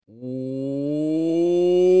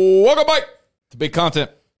Welcome, Mike, to Big Content.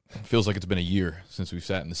 It feels like it's been a year since we've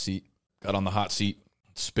sat in the seat, got on the hot seat,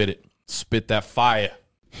 spit that fire.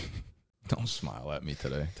 Don't smile at me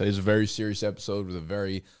today. Today's a very serious episode with a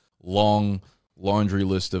very long laundry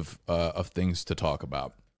list of things to talk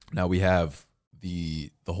about. Now we have the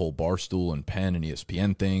whole Barstool and Penn and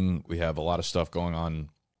ESPN thing. We have a lot of stuff going on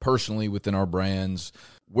personally within our brands.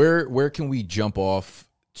 Where can we jump off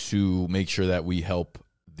to make sure that we help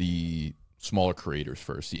the smaller creators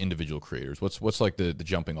first, the individual creators? What's like the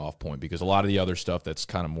jumping off point? Because a lot of the other stuff that's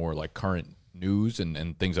kind of more like current news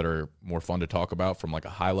and things that are more fun to talk about from like a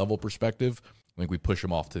high level perspective, I think we push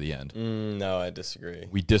them off to the end. No, I disagree.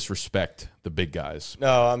 We disrespect the big guys.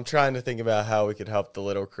 No, I'm trying to think about how we could help the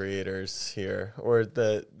little creators here or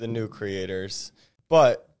the new creators.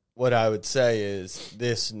 But what I would say is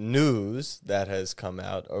this news that has come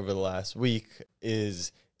out over the last week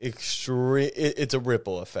is it's a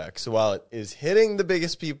ripple effect. So while it is hitting the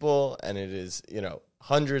biggest people and it is,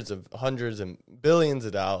 hundreds and billions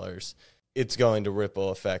of dollars, it's going to ripple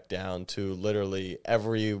effect down to literally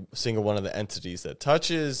every single one of the entities that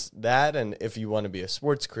touches that. And if you want to be a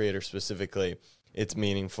sports creator specifically, it's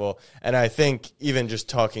meaningful. And I think even just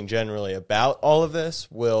talking generally about all of this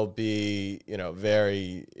will be,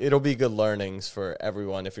 it'll be good learnings for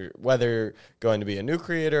everyone whether you're going to be a new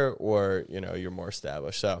creator or, you're more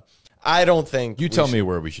established. So I don't think you tell me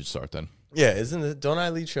where we should start then. Yeah, don't I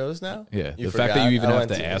lead shows now? Yeah, the fact that you even have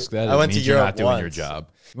to ask that, I went to you're Europe not doing once. your job.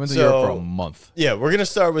 You went to Europe for a month. Yeah, we're gonna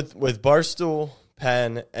start with Barstool,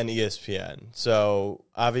 Penn, and ESPN. So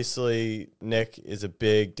obviously, Nick is a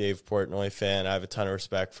big Dave Portnoy fan. I have a ton of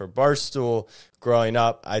respect for Barstool. Growing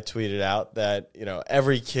up, I tweeted out that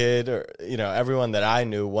every kid or everyone that I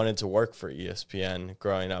knew wanted to work for ESPN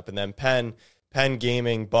growing up, and then Penn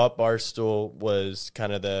Gaming bought Barstool, was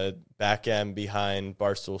kind of the back end behind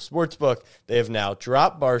Barstool Sportsbook. They have now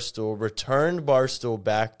dropped Barstool, returned Barstool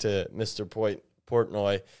back to Mr.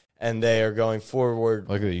 Portnoy, and they are going forward.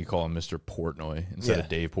 I like that you call him Mr. Portnoy instead of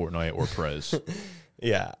Dave Portnoy or Prez.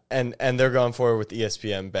 Yeah, and they're going forward with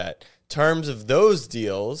ESPN Bet. Terms of those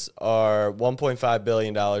deals are $1.5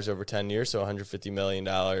 billion over 10 years, so $150 million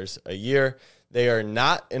a year. They are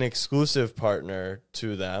not an exclusive partner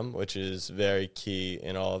to them, which is very key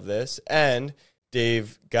in all of this. And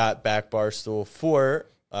Dave got back Barstool for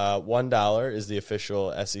 $1 is the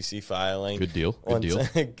official SEC filing. Good deal. Good deal.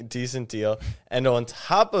 Decent deal. And on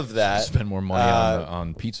top of that, spend more money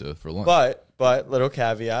on pizza for lunch. But little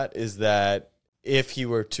caveat is that if he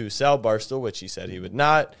were to sell Barstool, which he said he would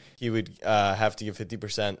not, he would have to give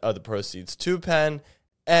 50% of the proceeds to Penn.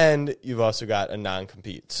 And you've also got a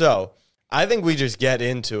non-compete. So I think we just get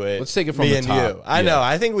into it. Let's take it from the top. You. I know.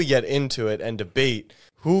 I think we get into it and debate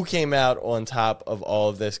who came out on top of all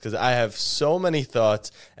of this, because I have so many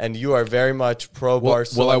thoughts, and you are very much pro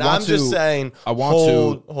Barstool. Well, I'm just saying,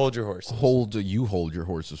 hold your horses. Hold your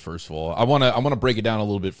horses. First of all, I want to break it down a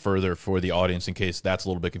little bit further for the audience in case that's a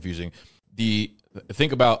little bit confusing.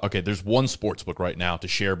 Think about, there's one sports book right now to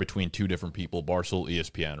share between two different people, Barstool,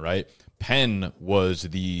 ESPN, right? Penn was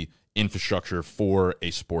the infrastructure for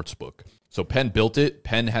a sports book. So Penn built it.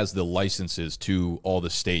 Penn has the licenses to all the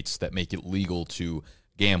states that make it legal to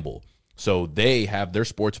gamble. So they have their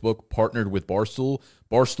sports book partnered with Barstool.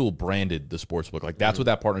 Barstool branded the sports book. Like that's what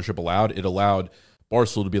that partnership allowed. It allowed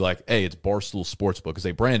Barstool to be like, hey, it's Barstool Sportsbook because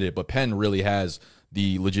they branded it, but Penn really has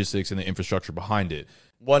the logistics and the infrastructure behind it.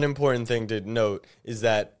 One important thing to note is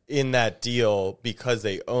that in that deal, because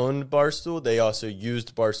they owned Barstool, they also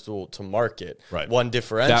used Barstool to market. Right. One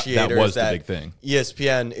differentiator that was is that the big thing.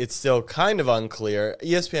 ESPN, it's still kind of unclear.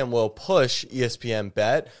 ESPN will push ESPN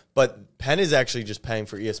Bet, but Penn is actually just paying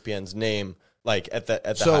for ESPN's name, like at the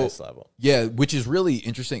highest level. Yeah, which is really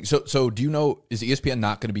interesting. So do you know, is ESPN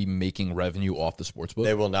not going to be making revenue off the sportsbook?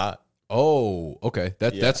 They will not. Oh, okay.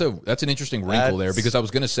 That's an interesting wrinkle there, because I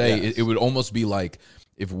was going to say it would almost be like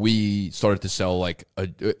if we started to sell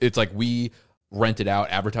it's like we rented out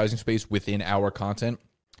advertising space within our content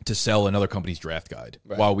to sell another company's draft guide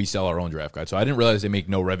while we sell our own draft guide. So I didn't realize they make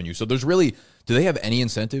no revenue. So there's really, do they have any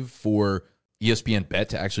incentive for ESPN Bet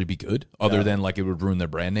to actually be good other than like it would ruin their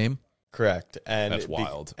brand name? Correct. And that's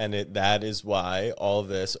wild. That is why all of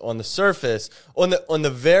this on the surface, on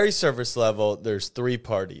the very surface level, there's three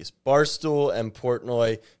parties. Barstool and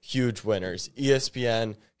Portnoy, huge winners.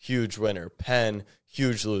 ESPN, huge winner. Penn,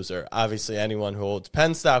 huge loser. Obviously, anyone who holds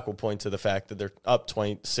Penn stock will point to the fact that they're up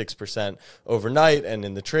 26% overnight and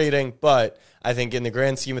in the trading. But I think in the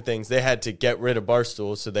grand scheme of things, they had to get rid of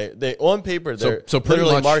Barstool. So they on paper, they're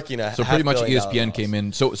literally marking a so pretty much $500 million ESPN loss. came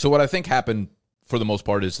in. So what I think happened for the most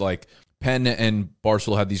part is like Penn and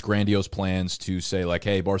Barstool had these grandiose plans to say like,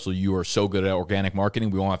 hey, Barstool, you are so good at organic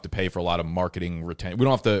marketing, we won't have to pay for a lot of marketing retention. We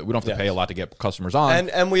don't have to pay a lot to get customers on.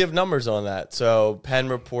 And we have numbers on that. So Penn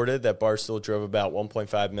reported that Barstool drove about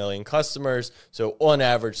 1.5 million customers. So on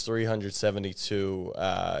average,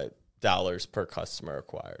 $372 per customer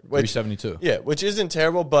acquired. $372. Yeah, which isn't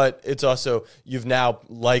terrible, but it's also, you've now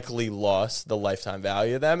likely lost the lifetime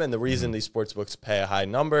value of them. And the reason these sports books pay a high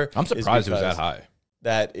number, I'm surprised it was that high.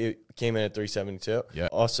 That it came in at 372. Yeah.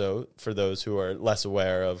 Also, for those who are less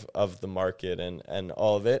aware of the market and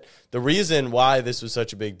all of it, the reason why this was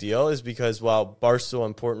such a big deal is because while Barstool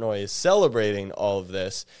and Portnoy is celebrating all of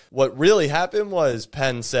this, what really happened was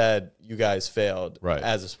Penn said, you guys failed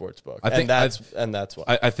as a sports book. And that's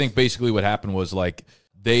why. I think basically what happened was like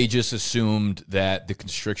they just assumed that the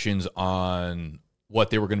constrictions on what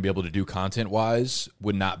they were going to be able to do content-wise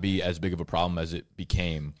would not be as big of a problem as it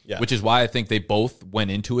became, which is why I think they both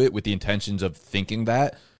went into it with the intentions of thinking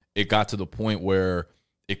that. It got to the point where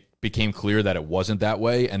it became clear that it wasn't that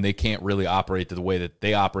way, and they can't really operate the way that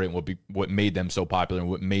they operate and what made them so popular and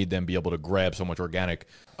what made them be able to grab so much organic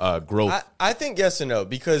growth. I think yes and no,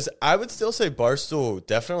 because I would still say Barstool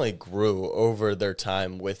definitely grew over their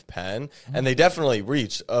time with Penn, and they definitely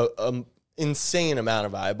reached a insane amount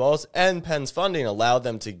of eyeballs, and Penn's funding allowed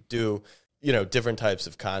them to do, different types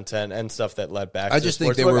of content and stuff that led back to I just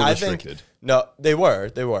think they were restricted. No, they were.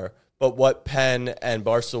 But what Penn and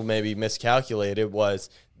Barstool maybe miscalculated was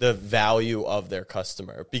the value of their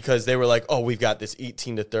customer, because they were like, oh, we've got this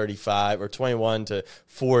 18 to 35 or 21 to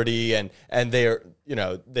 40, and they're,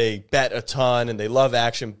 they bet a ton and they love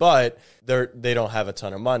action, but they don't have a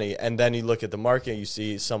ton of money. And then you look at the market, you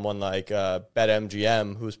see someone like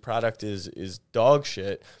BetMGM, whose product is dog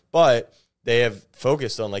shit, but they have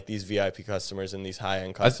focused on like these VIP customers and these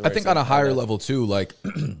high-end customers. I think on a higher level too, like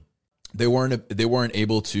they weren't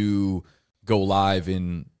able to go live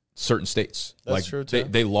in certain states. That's true too.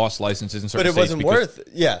 They lost licenses in certain states. But it wasn't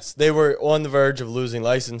yes, they were on the verge of losing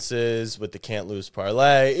licenses with the can't lose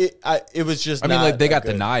parlay. It was just they got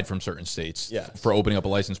denied from certain states for opening up a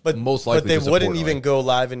license, but most likely they wouldn't even go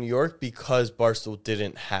live in New York because Barstool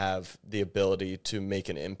didn't have the ability to make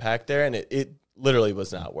an impact there, and it literally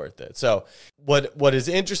was not worth it. So what is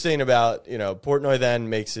interesting about, Portnoy then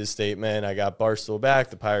makes his statement, I got Barstool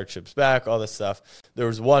back, the pirate ship's back, all this stuff. There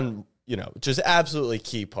was one just absolutely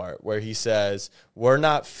key part where he says, we're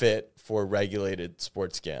not fit for regulated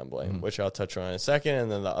sports gambling, which I'll touch on in a second.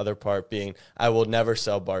 And then the other part being, I will never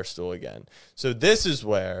sell Barstool again. So this is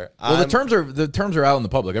where the terms are out in the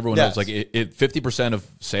public. Everyone knows like 50% of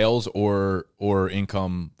sales or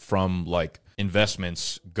income from like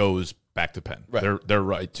investments goes back to Penn. Right. They're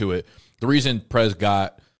right to it. The reason Prez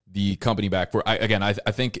got the company back for, I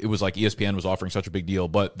think it was like ESPN was offering such a big deal,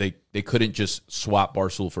 but they couldn't just swap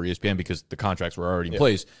Barstool for ESPN because the contracts were already in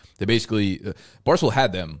place. They basically, Barstool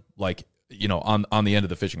had them like, on the end of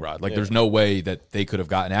the fishing rod. Like there's no way that they could have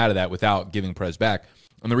gotten out of that without giving Prez back.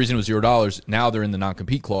 And the reason it was $0, now they're in the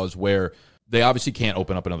non-compete clause where they obviously can't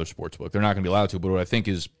open up another sports book. They're not going to be allowed to, but what I think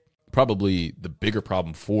is probably the bigger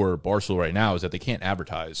problem for Barstool right now is that they can't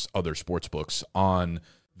advertise other sports books on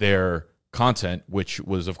their content, which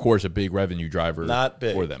was, of course, a big revenue driver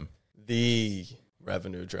for them. The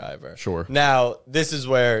revenue driver. Sure. Now, this is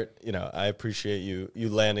where, I appreciate you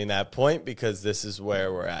landing that point, because this is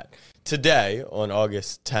where we're at. Today, on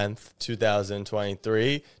August 10th,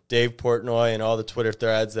 2023, Dave Portnoy and all the Twitter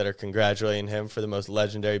threads that are congratulating him for the most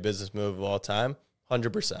legendary business move of all time,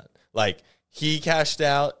 100%. Like, he cashed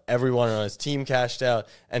out, everyone on his team cashed out,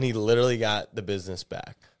 and he literally got the business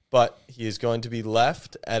back. But he is going to be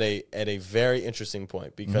left at a very interesting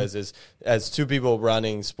point, because as two people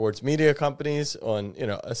running sports media companies on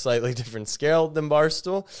a slightly different scale than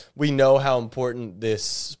Barstool, we know how important this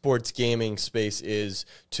sports gaming space is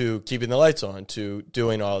to keeping the lights on, to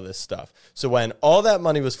doing all this stuff. So when all that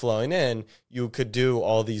money was flowing in, you could do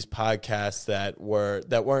all these podcasts that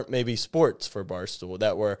weren't maybe sports for Barstool,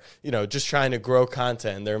 that were just trying to grow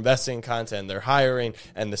content. They're investing in content, they're hiring,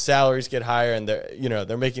 and the salaries get higher, and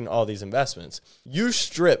they're making all these investments. You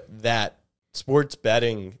strip that sports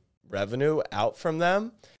betting revenue out from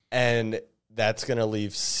them, and that's going to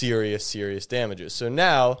leave serious damages. So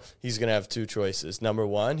now he's going to have two choices. Number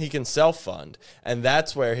one, he can self-fund, and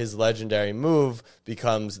that's where his legendary move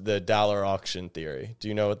becomes the dollar auction theory. Do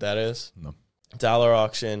you know what that is? No. Dollar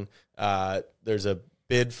auction, there's a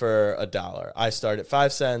bid for $1. I start at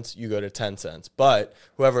 5 cents, you go to 10 cents. But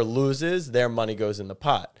whoever loses, their money goes in the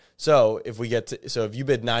pot. So if you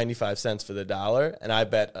bid 95 cents for the dollar and I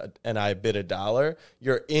bid $1,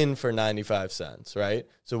 you're in for 95 cents, right?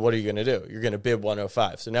 So what are you going to do? You're going to bid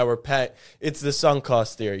 105. So now we're paying. It's the sunk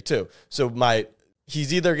cost theory too. So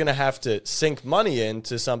he's either going to have to sink money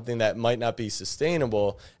into something that might not be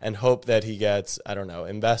sustainable and hope that he gets, I don't know,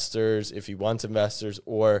 investors if he wants investors,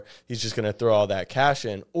 or he's just going to throw all that cash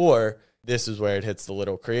in, or this is where it hits the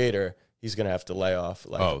little creator. He's going to have to lay off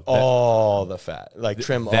all the fat,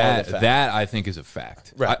 trim all the fat. That I think is a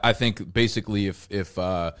fact. Right. I think basically if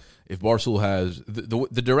Barstool has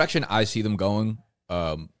the direction I see them going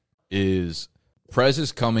is Prez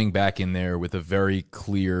is coming back in there with a very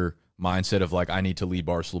clear mindset of I need to lead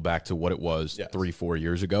Barstool back to what it was 3-4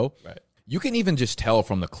 years ago. Right. You can even just tell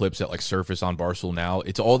from the clips that surface on Barstool now.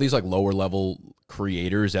 It's all these lower level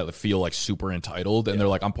creators that feel super entitled, and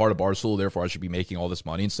they're I'm part of Barstool, therefore I should be making all this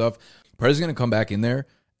money and stuff. Prez is going to come back in there,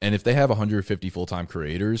 and if they have 150 full time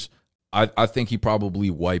creators, I think he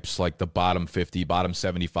probably wipes the bottom 50, bottom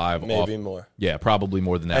 75, maybe off. More. Yeah, probably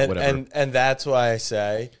more than that. Whatever. And that's why I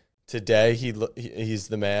say. Today he's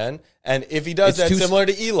the man, and if he does that, similar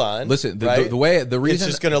to Elon, listen, the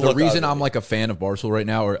reason I'm a fan of Barstool right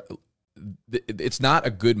now, or it's not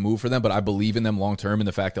a good move for them, but I believe in them long term in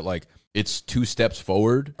the fact that it's 2 steps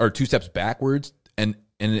forward or 2 steps backwards, and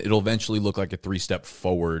it'll eventually look like a 3-step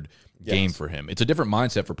forward game for him. It's a different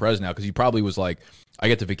mindset for Prez now because he probably was I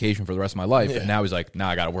get to vacation for the rest of my life, and now he's nah,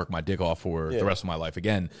 I got to work my dick off for the rest of my life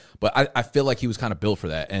again. But I feel like he was kind of built for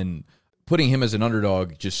that, and putting him as an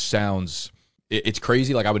underdog just sounds it's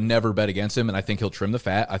crazy. I would never bet against him, and I think he'll trim the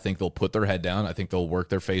fat. I think they'll put their head down. I think they'll work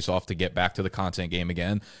their face off to get back to the content game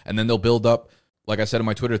again, and then they'll build up. Like I said in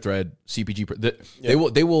my Twitter thread, CPG.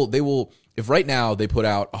 They will. If right now they put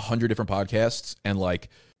out 100 different podcasts, and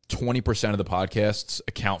 20% of the podcasts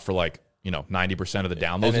account for 90% of the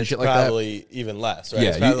downloads and shit like that. Probably even less, right? Yeah,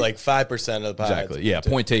 it's probably 5% of the podcasts. Exactly. Yeah.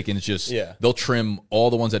 Point taken. It's just they'll trim all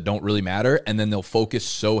the ones that don't really matter, and then they'll focus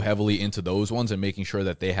so heavily into those ones and making sure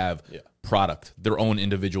that they have product, their own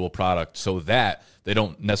individual product, so that they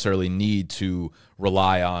don't necessarily need to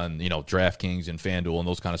rely on DraftKings and FanDuel and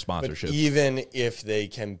those kind of sponsorships. But even if they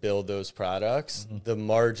can build those products, the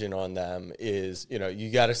margin on them is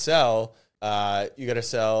you got to sell.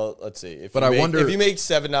 Let's see. If you make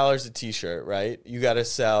 $7 a t-shirt, right? You got to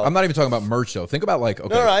sell. I'm not even talking about merch though. Think about okay.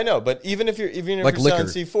 No, I know, but even if you're selling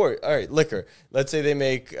C4, all right, liquor. Let's say they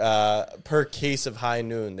make per case of High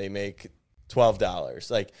Noon, they make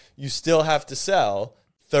 $12. You still have to sell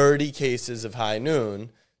 30 cases of High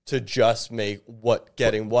Noon to just make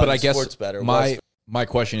getting one sports better. My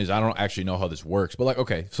question is, I don't actually know how this works, but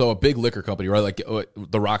okay, so a big liquor company, right?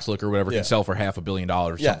 The Rocks Liquor or whatever can sell for $500 million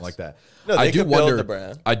or something like that. No, they could build the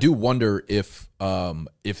brand. I do wonder if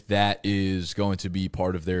that is going to be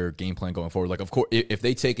part of their game plan going forward. Of course, if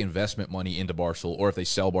they take investment money into Barstool, or if they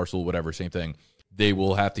sell Barstool, whatever, same thing, they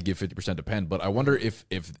will have to give 50% to Penn. But I wonder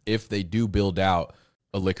if they do build out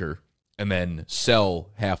a liquor and then sell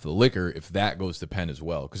half the liquor, if that goes to Penn as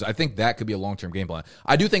well. Because I think that could be a long-term game plan.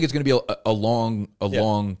 I do think it's going to be a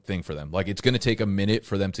long thing for them. It's going to take a minute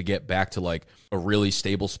for them to get back to a really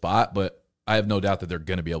stable spot, but I have no doubt that they're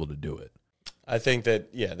going to be able to do it. I think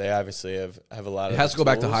that, they obviously have a lot of it has to go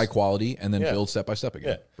back to high quality and then build step by step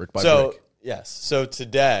again, brick by brick. Yes. So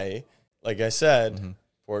today, like I said,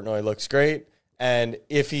 Portnoy looks great. And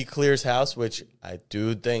if he clears house, which I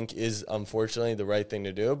do think is unfortunately the right thing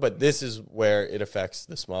to do, but this is where it affects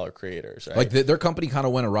the smaller creators, right? Their company kind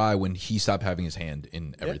of went awry when he stopped having his hand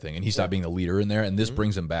in everything, and he stopped being the leader in there, and this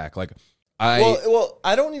brings him back. Well,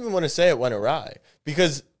 I don't even want to say it went awry,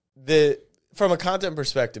 because from a content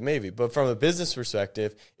perspective, maybe, but from a business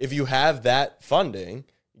perspective, if you have that funding,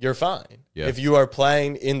 you're fine. Yeah. If you are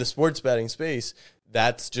playing in the sports betting space,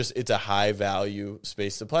 it's a high value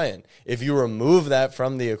space to play in. If you remove that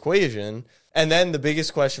from the equation, and then the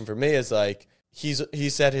biggest question for me is he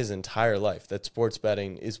said his entire life that sports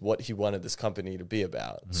betting is what he wanted this company to be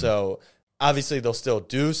about. Mm-hmm. So obviously they'll still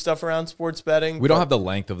do stuff around sports betting. We don't have the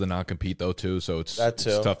length of the non-compete though, too. So it's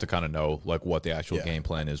tough to kind of know what the actual game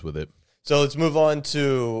plan is with it. So let's move on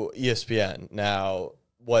to ESPN. Now,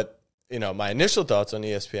 my initial thoughts on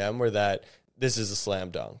ESPN were that this is a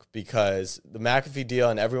slam dunk, because the McAfee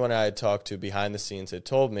deal, and everyone I had talked to behind the scenes had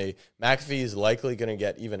told me McAfee is likely going to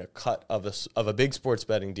get even a cut of a big sports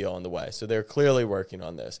betting deal on the way. So they're clearly working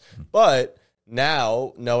on this. But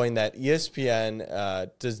now, knowing that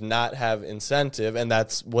ESPN does not have incentive, and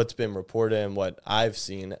that's what's been reported and what I've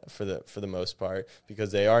seen for the most part,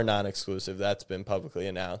 because they are non-exclusive, that's been publicly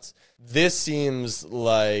announced. This seems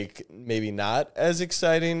like maybe not as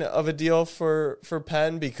exciting of a deal for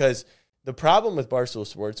Penn, because The problem with Barstool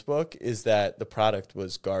Sportsbook is that the product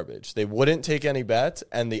was garbage. They wouldn't take any bets,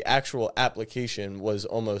 and the actual application was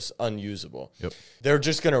almost unusable. Yep. They're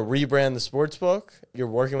just going to rebrand the sportsbook. You're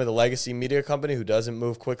working with a legacy media company who doesn't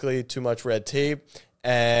move quickly, too much red tape.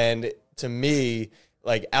 And to me,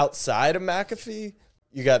 like outside of McAfee,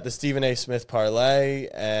 you got the Stephen A. Smith parlay,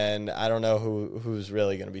 and I don't know who's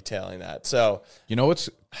really going to be tailing that. So, you know what's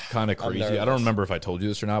kind of crazy? I don't remember if I told you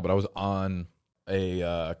this or not, but I was on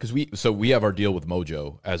because we have our deal with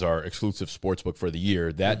Mojo as our exclusive sportsbook for the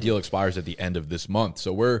year. That deal expires at the end of this month,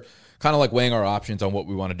 so we're kind of like weighing our options on what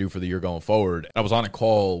we want to do for the year going forward. I was on a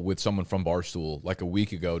call with someone from Barstool like a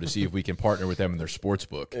week ago to see if we can partner with them in their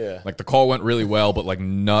sportsbook. Yeah. Like the call went really well, but like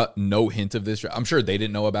no hint of this. I'm sure they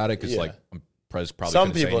didn't know about it because like I'm probably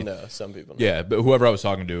some people know. Some people know. Yeah, but whoever I was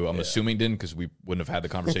talking to, I'm assuming didn't because we wouldn't have had the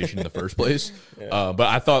conversation in the first place. But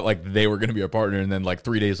I thought like they were going to be our partner, and then like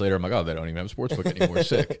 3 days later, I'm like, oh, they don't even have a sportsbook anymore.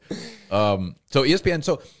 Sick. So ESPN.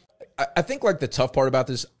 So I think like the tough part about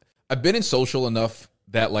this, I've been in social enough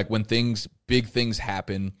that like when big things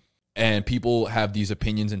happen and people have these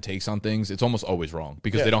opinions and takes on things, it's almost always wrong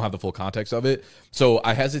because they don't have the full context of it. So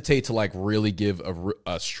I hesitate to like really give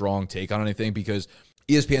a strong take on anything because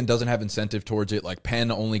ESPN doesn't have incentive towards it. Like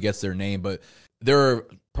Penn only gets their name, but there are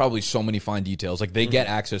probably so many fine details. Like they get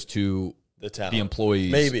access to the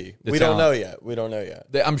employees. Maybe we don't know yet. We don't know yet.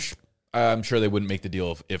 I'm sure they wouldn't make the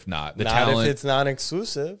deal if not. The not talent, if it's not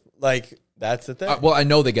exclusive. Like that's the thing. Well, I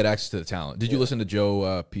know they get access to the talent. Did you listen to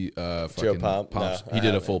Joe Pomps? No, he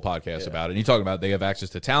did a full podcast about it. And he talked about they have access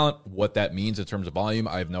to talent. What that means in terms of volume,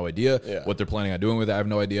 I have no idea. Yeah. What they're planning on doing with it, I have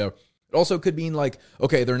no idea. It also could mean like,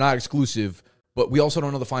 okay, they're not exclusive, but we also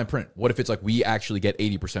don't know the fine print. What if it's like we actually get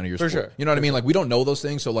 80% of your sport? Sure. You know what I mean? Like we don't know those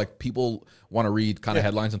things. So like people want to read kind of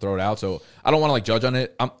headlines and throw it out. So I don't want to like judge on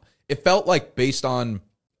it. It felt like based on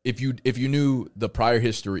if you knew the prior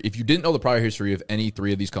history, if you didn't know the prior history of any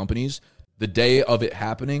three of these companies, the day of it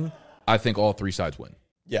happening, I think all three sides win.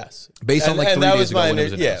 Yes. Based on like 3 days ago when it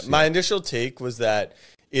was announced. My initial take was that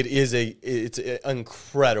it's an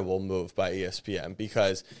incredible move by ESPN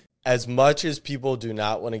because as much as people do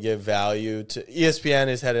not want to give value to ESPN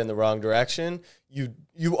is headed in the wrong direction,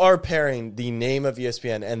 you are pairing the name of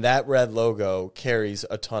ESPN and that red logo carries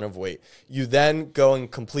a ton of weight. You then go and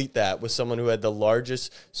complete that with someone who had the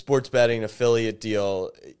largest sports betting affiliate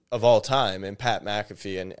deal of all time in Pat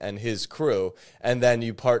McAfee and his crew, and then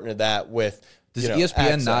you partner that with Does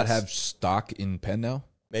ESPN not have stock in Penn now?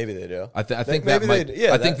 Maybe they do. I think that might.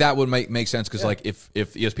 I think that would make sense because like if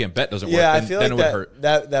ESPN Bet doesn't work, then it would hurt.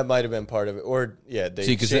 That might have been part of it, or they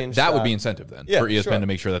because that would be incentive then for ESPN to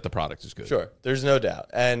make sure that the product is good. Sure, there's no doubt,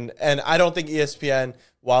 and I don't think ESPN,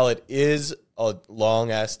 while it is a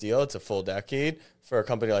long ass deal, it's a full decade for a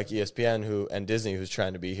company like ESPN and Disney who's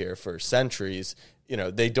trying to be here for centuries.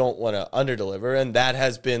 They don't want to underdeliver, and that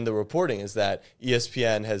has been the reporting is that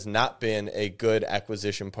ESPN has not been a good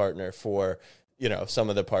acquisition partner for some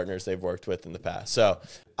of the partners they've worked with in the past. So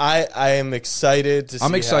I am excited to see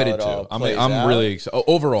I'm excited how it all plays I'm out. really excited.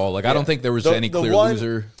 Overall, like I don't think there was any clear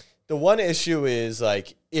loser. The one issue is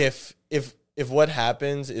like if what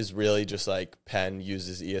happens is really just like Penn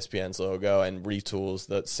uses ESPN's logo and retools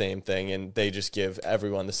the same thing and they just give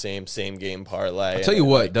everyone the same game parlay. I'll tell you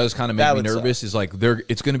what does kind of make me nervous is like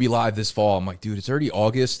it's going to be live this fall. I'm like, dude, it's already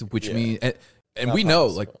August, which means and we know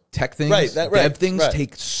like tech things, dev things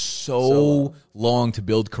take so long to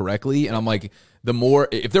build correctly. And I'm like,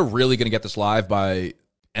 if they're really going to get this live by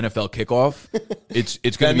NFL kickoff, it's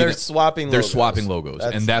going to be they're swapping logos,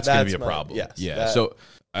 and that's going to be a problem. Yes, yeah. So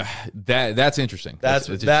that's interesting.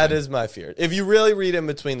 That is my fear. If you really read in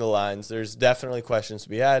between the lines, there's definitely questions to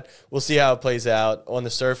be had. We'll see how it plays out. On the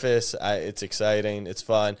surface, it's exciting. It's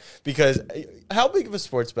fun because how big of a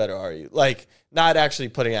sports bettor are you? Like not actually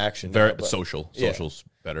putting action. Very social. Social's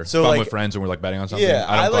better. So if I'm like, with friends and we're like betting on something, I don't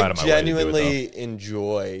go out like of my way to do it, genuinely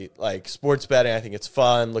enjoy like sports betting. I think it's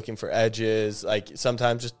fun, looking for edges. Like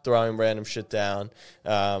sometimes just throwing random shit down.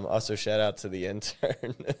 Also, shout out to the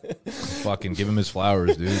intern. Fucking give him his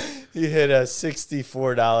flowers, dude. He hit a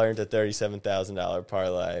 $64 into $37,000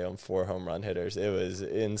 parlay on 4 home run hitters. It was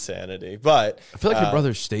insanity. But I feel like your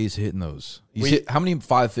brother stays hitting those. How many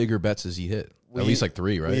 5-figure bets has he hit? At least like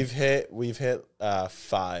 3, right? We've hit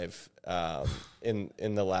 5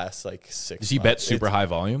 in the last like 6 months. Does he bet super high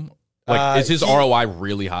volume? Like is his ROI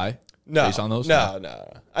really high? No, based on those? No.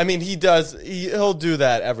 I mean, he does. He'll do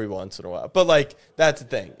that every once in a while. But like that's the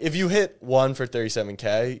thing. If you hit 1 for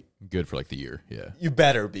 $37K, Good for like the year. Yeah. You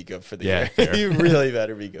better be good for the Yeah, year. fair. You really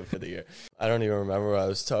better be good for the year. I don't even remember what I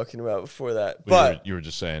was talking about before that. But you were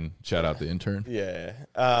just saying, shout out the intern. Yeah.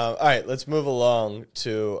 All right, let's move along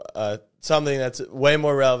to something that's way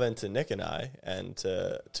more relevant to Nick and I and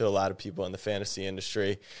to a lot of people in the fantasy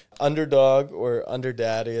industry. Underdog, or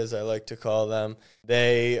Underdaddy as I like to call them,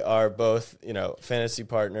 they are both, fantasy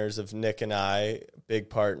partners of Nick and I, big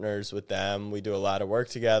partners with them. We do a lot of work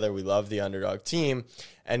together. We love the Underdog team.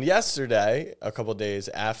 And yesterday, a couple days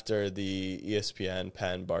after the ESPN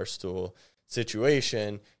Penn Barstool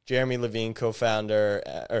situation, Jeremy Levine, founder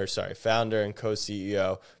and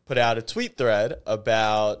co-CEO, put out a tweet thread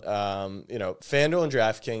about, FanDuel and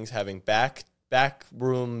DraftKings having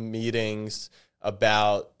backroom meetings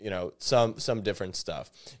about, some different stuff.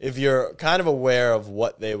 If you're kind of aware of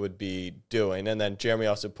what they would be doing, and then Jeremy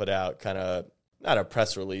also put out kind of, not a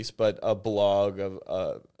press release, but a blog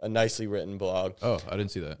of a nicely written blog. Oh, I didn't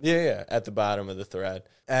see that. Yeah, at the bottom of the thread.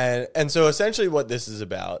 And so essentially what this is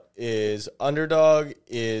about is Underdog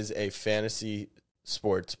is a fantasy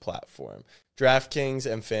sports platform.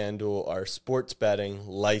 DraftKings and FanDuel are sports betting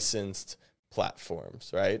licensed platforms,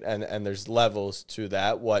 right? And there's levels to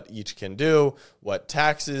that, what each can do, what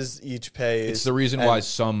taxes each pays. It's the reason why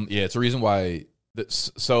it's the reason why.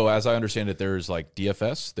 So as I understand it, there's like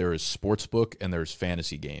DFS, there is sportsbook, and there's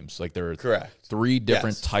fantasy games. Like there are three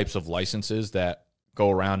different types of licenses that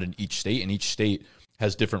go around in each state, and each state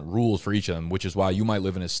has different rules for each of them, which is why you might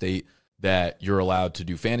live in a state that you're allowed to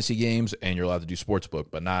do fantasy games and you're allowed to do sportsbook,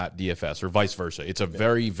 but not DFS, or vice versa. It's a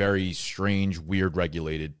very, very strange, weird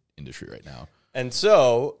regulated industry right now. And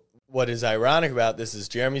so what is ironic about this is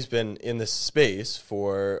Jeremy's been in this space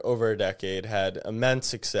for over a decade, had immense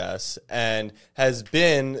success, and has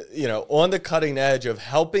been, on the cutting edge of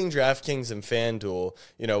helping DraftKings and FanDuel,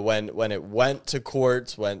 when it went to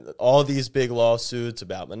courts, when all these big lawsuits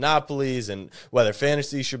about monopolies and whether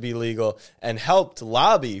fantasy should be legal, and helped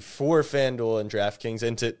lobby for FanDuel and DraftKings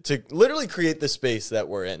and to literally create the space that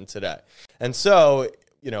we're in today. And so,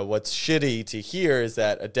 what's shitty to hear is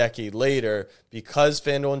that a decade later, because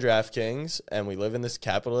FanDuel and DraftKings, and we live in this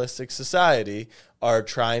capitalistic society, are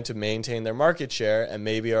trying to maintain their market share and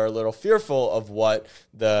maybe are a little fearful of what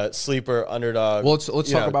the sleeper Underdog. Well,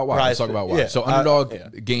 let's talk about why. Let's talk about why. Yeah. So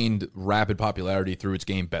Underdog gained rapid popularity through its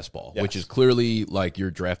game Best Ball, which is clearly like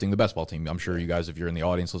you're drafting the best ball team. I'm sure you guys, if you're in the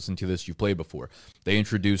audience listening to this, you've played before. They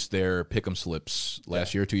introduced their pick'em slips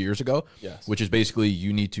last year, 2 years ago, which is basically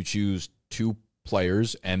you need to choose two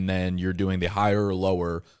players, and then you're doing the higher or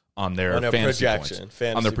lower on their fantasy points,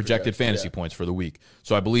 on their projected fantasy points for the week.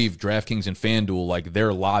 So I believe DraftKings and FanDuel, like,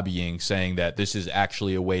 they're lobbying, saying that this is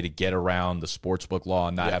actually a way to get around the sportsbook law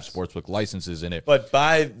and not have sportsbook licenses in it. But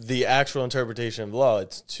by the actual interpretation of the law,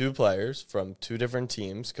 it's two players from two different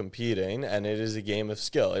teams competing, and it is a game of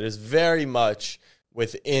skill. It is very much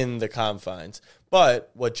within the confines. But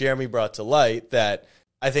what Jeremy brought to light that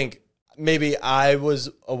I think maybe I was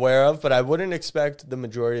aware of, but I wouldn't expect the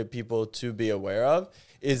majority of people to be aware of,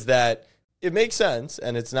 is that it makes sense,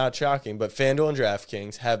 and it's not shocking, but FanDuel and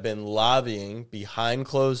DraftKings have been lobbying behind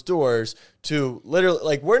closed doors to literally,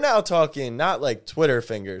 like, we're now talking not like Twitter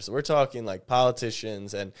fingers, we're talking like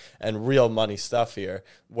politicians and real money stuff here,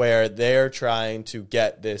 where they're trying to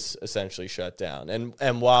get this essentially shut down.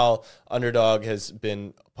 And while Underdog has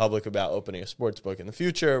been public about opening a sports book in the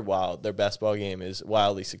future, while their best ball game is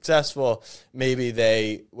wildly successful, maybe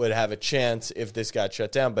they would have a chance if this got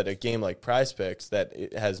shut down. But a game like Prize Picks that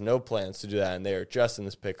it has no plans to do that, and they are just in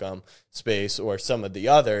this pick'em space, or some of the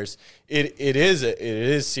others, it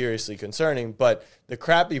is seriously concerning. But the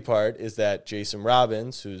crappy part is that Jason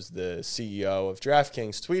Robbins, who's the CEO of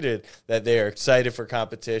DraftKings, tweeted that they are excited for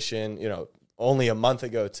competition, only a month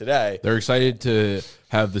ago today. They're excited to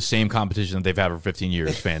have the same competition that they've had for 15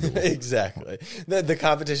 years, FanDuel. Exactly. The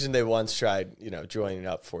competition they once tried, joining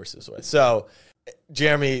up forces with. So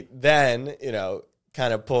Jeremy then,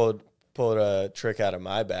 kind of pulled a trick out of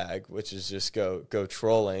my bag, which is just go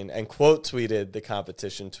trolling, and quote tweeted the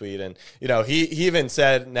competition tweet. And, he even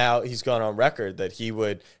said now he's gone on record that he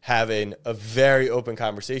would have a very open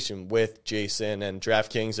conversation with Jason and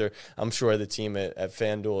DraftKings, or I'm sure the team at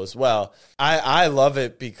FanDuel as well. I love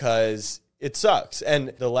it because it sucks. And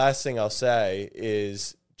the last thing I'll say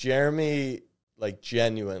is Jeremy,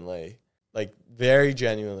 very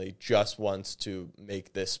genuinely just wants to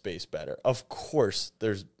make this space better. Of course,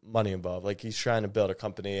 there's money involved. Like, he's trying to build a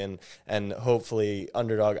company and hopefully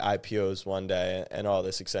Underdog IPOs one day and all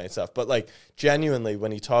this exciting stuff. But, genuinely,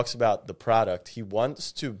 when he talks about the product, he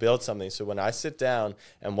wants to build something. So when I sit down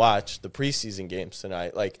and watch the preseason games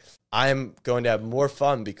tonight, I'm going to have more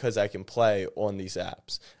fun because I can play on these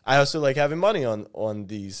apps. I also like having money on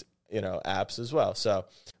these apps as well. So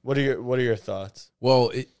what are your thoughts?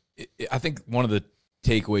 Well, I think one of the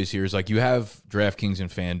takeaways here is like you have DraftKings and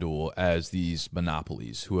FanDuel as these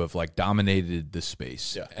monopolies who have like dominated the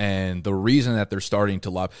space. Yeah. And the reason that they're starting to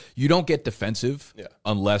lob, you don't get defensive Yeah.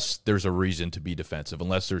 unless there's a reason to be defensive,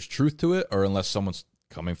 unless there's truth to it or unless someone's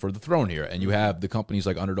coming for the throne here. And you have the companies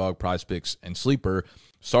like Underdog, PrizePicks, and Sleeper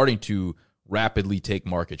starting to rapidly take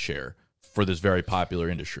market share for this very popular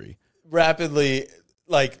industry. Rapidly,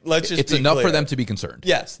 like, let's just it's be enough clear. for them to be concerned.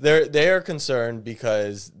 Yes, they are concerned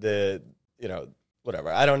because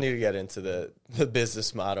whatever. I don't need to get into the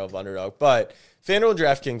business model of Underdog, but FanDuel and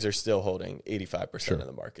DraftKings are still holding 85% of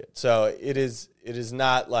the market. So it is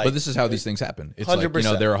not like. But this is how these things happen. It's 100%.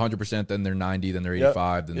 like, they're 100%, then they're 90, then they're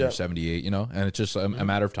 85, then they're 78, and it's just a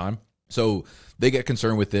matter of time. So they get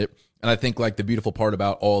concerned with it. And I think like the beautiful part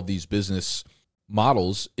about all of these business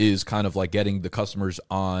models is kind of like getting the customers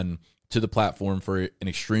on to the platform for an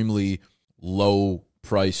extremely low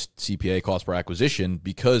priced CPA, cost per acquisition,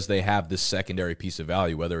 because they have this secondary piece of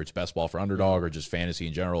value, whether it's best ball for Underdog or just fantasy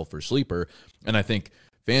in general for Sleeper. And I think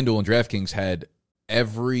FanDuel and DraftKings had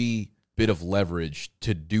every bit of leverage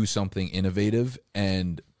to do something innovative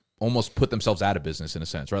and almost put themselves out of business in a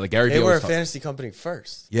sense, right? Like Gary They Vee were a always fantasy company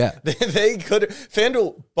first. Yeah. They could.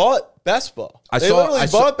 FanDuel bought Best Ball. They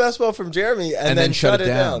bought Best Ball from Jeremy and then shut it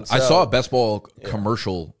down. I saw a Best Ball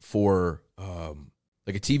commercial for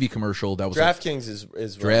like a TV commercial that was DraftKings like,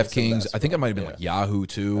 is DraftKings. I think it might have been like Yahoo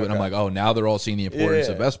too. Okay. And I'm like, oh, now they're all seeing the importance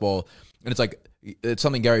of Best Ball. And it's like, it's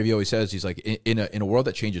something Gary Vee always says. He's like, in a world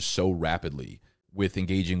that changes so rapidly with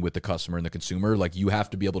engaging with the customer and the consumer, like you have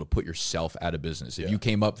to be able to put yourself out of business. If you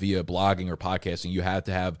came up via blogging or podcasting, you had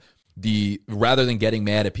to have rather than getting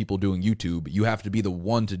mad at people doing YouTube, you have to be the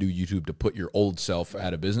one to do YouTube to put your old self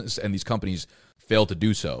out of business. And these companies fail to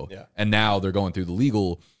do so. Yeah. And now they're going through the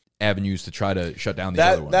legal avenues to try to shut down these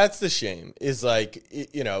other ones. That's the shame, is like,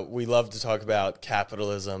 we love to talk about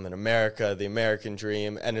capitalism in America, the American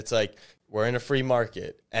dream. And it's like, we're in a free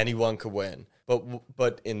market. Anyone could win.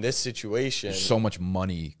 But in this situation, there's so much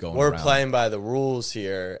money going we're around. Playing by the rules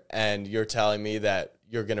here, and you're telling me that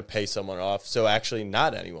you're going to pay someone off. So actually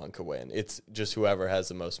not anyone could win. It's just whoever has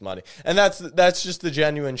the most money. And that's just the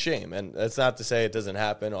genuine shame. And that's not to say it doesn't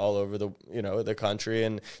happen all over the country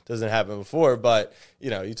and doesn't happen before. But,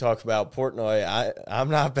 you talk about Portnoy. I'm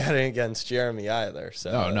not betting against Jeremy either.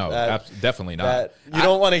 So definitely not. You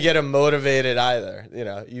don't want to get him motivated either.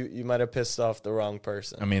 You might have pissed off the wrong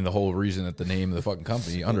person. I mean, the whole reason that the name of the fucking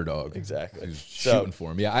company, Underdog. Exactly. Is shooting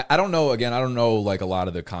for him. Yeah, I don't know. Again, I don't know like a lot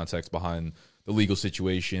of the context behind the legal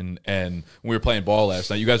situation. And when we were playing ball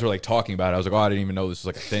last night, you guys were like talking about it. I was like, oh, I didn't even know this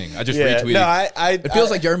was like a thing. I just retweeted. No, it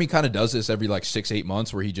feels like Jeremy kind of does this every like 6-8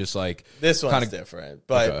 months where he just like this one's different.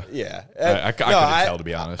 But okay. I couldn't tell, to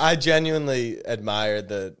be honest. I genuinely admire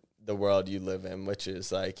the world you live in, which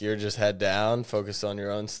is like you're just head down, focused on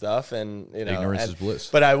your own stuff, and ignorance is bliss.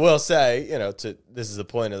 But I will say, this is the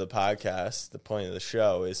point of the podcast, the point of the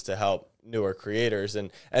show is to help newer creators,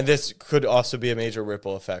 and this could also be a major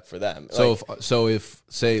ripple effect for them. So if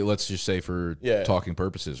say, let's just say for talking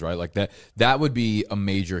purposes, right, like that would be a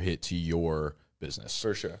major hit to your business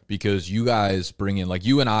for sure, because you guys bring in, like,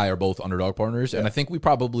 you and I are both Underdog partners, and I think we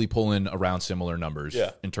probably pull in around similar numbers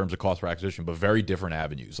in terms of cost per acquisition, but very different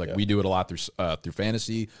avenues. Like we do it a lot through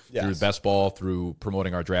fantasy, through best ball, through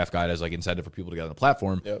promoting our draft guide as like incentive for people to get on the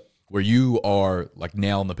platform. Where you are like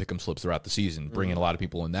nailing the pick'em slips throughout the season, bringing a lot of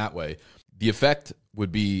people in that way. The effect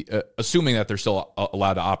would be, assuming that they're still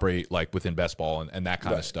allowed to operate like within best ball and that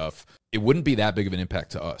kind of stuff, it wouldn't be that big of an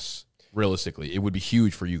impact to us. Realistically, it would be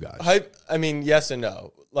huge for you guys. I mean, yes and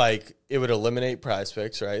no. Like, it would eliminate prize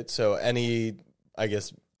picks, right? So any, I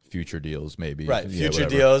guess, future deals, maybe. Right. Future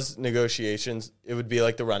deals, negotiations, it would be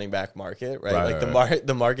like the running back market, right?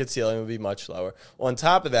 The market ceiling would be much lower. On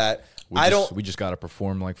top of that, we just got to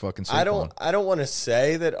perform like fucking Saquon. I don't want to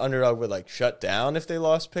say that Underdog would like shut down if they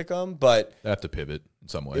lost Pick'em, but they have to pivot in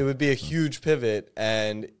some way. It would be a huge pivot,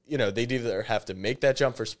 and they'd either have to make that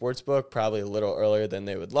jump for Sportsbook probably a little earlier than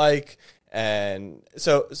they would like. And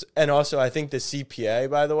also I think the CPA,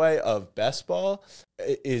 by the way, of best ball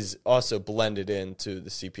is also blended into the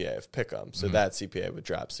CPA of Pick'em. So that CPA would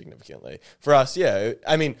drop significantly. For us,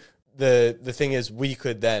 I mean, the thing is we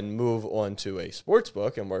could then move on to a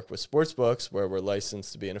sportsbook and work with sportsbooks where we're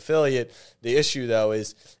licensed to be an affiliate. The issue, though,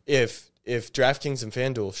 is if DraftKings and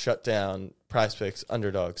FanDuel shut down PrizePicks,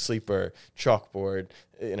 Underdog, Sleeper, Chalkboard,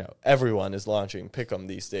 everyone is launching Pick'em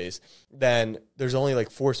these days, then there's only like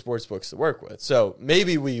 4 sportsbooks to work with. So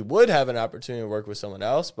maybe we would have an opportunity to work with someone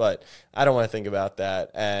else, but I don't want to think about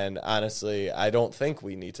that. And honestly, I don't think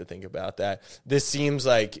we need to think about that. This seems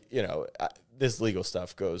like, this legal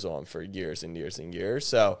stuff goes on for years and years and years.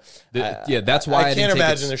 So that's why I can't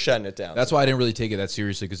imagine they're shutting it down. That's why I didn't really take it that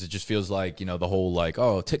seriously, because it just feels like, the whole like,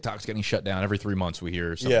 oh, TikTok's getting shut down. Every 3 months we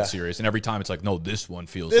hear something serious, and every time it's like, no, this one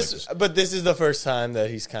feels like this. But this is the first time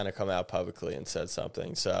that he's kind of come out publicly and said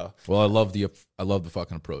something. So well, I love the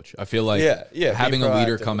fucking approach. I feel like having a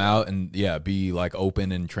leader come out and be like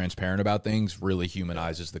open and transparent about things really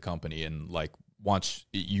humanizes the company, and like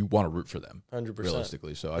you want to root for them 100%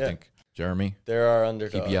 realistically. So I think, Jeremy, there are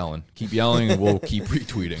underdogs. Keep yelling, and we'll keep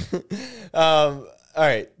retweeting. All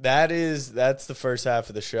right, that's the first half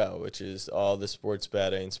of the show, which is all the sports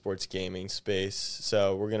betting, sports gaming space.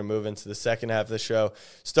 So we're gonna move into the second half of the show.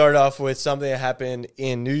 Start off with something that happened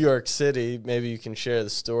in New York City. Maybe you can share the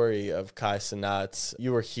story of Kai Cenat's.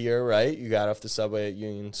 You were here, right? You got off the subway at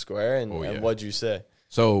Union Square, and what'd you say?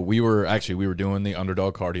 So we were doing the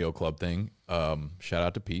Underdog Cardio Club thing. Shout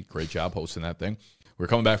out to Pete, great job hosting that thing. We were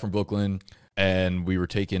coming back from Brooklyn, and we were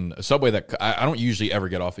taking a subway that I don't usually ever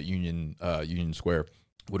get off at Union Square.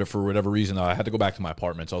 For whatever reason, I had to go back to my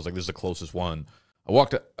apartment, so I was like, this is the closest one. I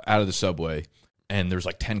walked out of the subway, and there's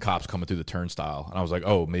like 10 cops coming through the turnstile, and I was like,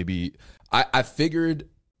 oh, maybe I figured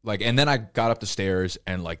like, and then I got up the stairs,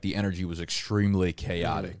 and like the energy was extremely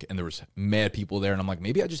chaotic, and there was mad people there, and I'm like,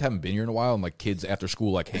 maybe I just haven't been here in a while, and like kids after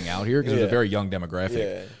school like hang out here, because it was a very young demographic.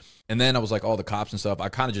 Yeah. And then I was like, all the cops and stuff, I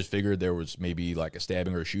kind of just figured there was maybe like a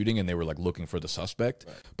stabbing or a shooting, and they were like looking for the suspect.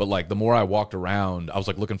 Right. But like the more I walked around, I was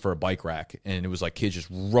like looking for a bike rack, and it was like kids just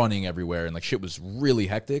running everywhere, and like shit was really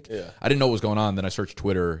hectic. Yeah. I didn't know what was going on. Then I searched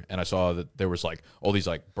Twitter, and I saw that there was like all these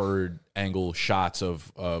like bird angle shots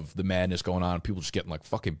of the madness going on, people just getting like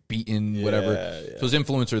fucking beaten, whatever. Yeah. So this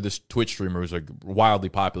influencer, this Twitch streamer, was like wildly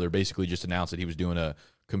popular, basically just announced that he was doing a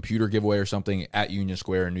computer giveaway or something at Union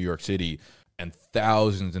Square in New York City. And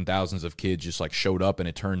thousands of kids just like showed up, and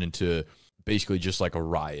it turned into basically just like a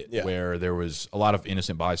riot where there was a lot of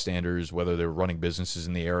innocent bystanders, whether they were running businesses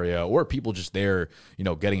in the area or people just there,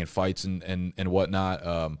 getting in fights and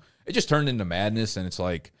whatnot. It just turned into madness, and it's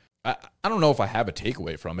like, I don't know if I have a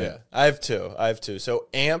takeaway from it. Yeah, I have two. So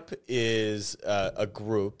AMP is a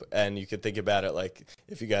group, and you could think about it like,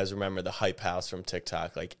 if you guys remember the Hype House from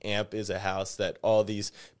TikTok, like AMP is a house that all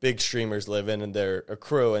these big streamers live in, and they're a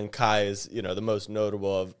crew, and Kai is, the most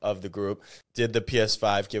notable of the group. Did the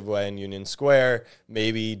PS5 giveaway in Union Square,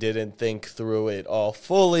 maybe didn't think through it all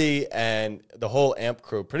fully, and the whole AMP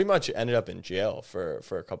crew pretty much ended up in jail for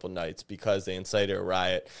a couple nights because they incited a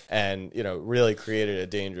riot and, really created a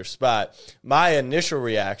dangerous spot. My initial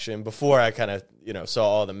reaction before I kind of, saw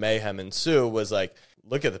all the mayhem ensue was like,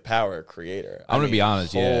 look at the power of creator. I'm going to be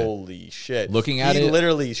honest, holy shit. Looking at he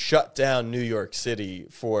literally shut down New York City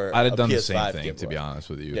for I'd have done PS5 the same thing, giveaway. to be honest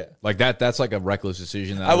with you. Yeah. Like that's like a reckless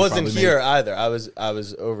decision. That I wasn't here either. I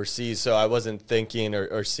was overseas, so I wasn't thinking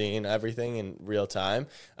or seeing everything in real time.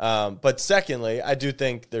 But secondly, I do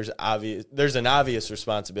think there's an obvious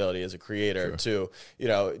responsibility as a creator to,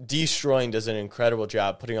 Destroying does an incredible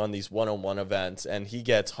job putting on these one-on-one events, and he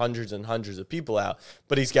gets hundreds and hundreds of people out,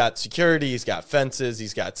 but he's got security, he's got fences,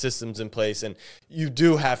 he's got systems in place, and you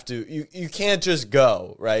do have to, you can't just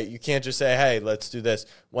go, right? You can't just say, hey, let's do this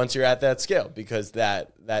once you're at that scale, because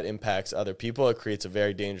that impacts other people. It creates a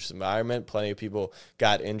very dangerous environment. Plenty of people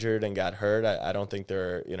got injured and got hurt. I don't think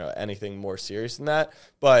there are, anything more serious than that.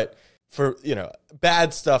 But for,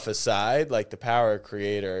 bad stuff aside, like the power of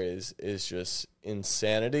creator is just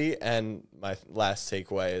insanity. And my last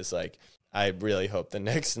takeaway is like, I really hope the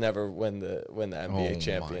Knicks never win the NBA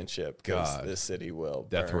championship, because this city will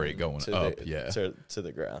death rate going up, to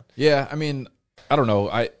the ground. Yeah, I mean, I don't know.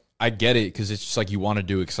 I get it, because it's just like you want to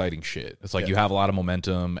do exciting shit. It's like you have a lot of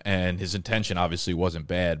momentum, and his intention obviously wasn't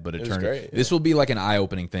bad, but it turned great. This will be like an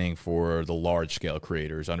eye-opening thing for the large-scale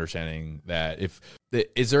creators, understanding that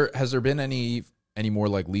has there been any more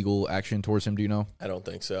like legal action towards him? Do you know? I don't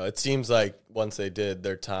think so. It seems like once they did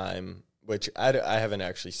their time, which I haven't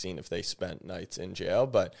actually seen if they spent nights in jail,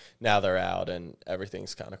 but now they're out and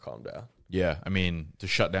everything's kind of calmed down. Yeah, I mean, to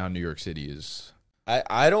shut down New York City is...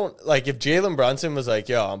 I don't, like, if Jalen Brunson was like,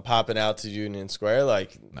 yo, I'm popping out to Union Square,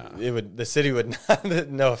 like, the city would not,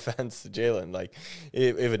 no offense to Jalen, like,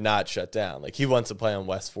 it would not shut down. Like, he wants to play on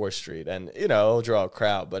West 4th Street, and, it'll draw a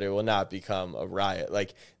crowd, but it will not become a riot.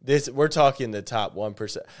 Like, we're talking the top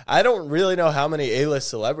 1%. I don't really know how many A-list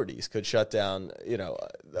celebrities could shut down,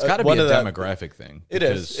 It's got to be a demographic thing. It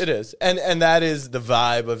is. And that is the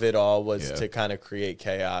vibe of it all, was to kind of create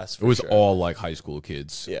chaos. It was all like high school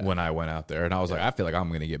kids when I went out there, and I was like, I feel like I'm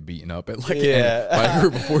going to get beaten up at like by a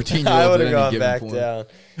group of 14-year-olds. I would have gone back down.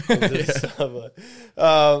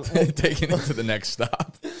 Taking it to the next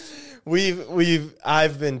stop.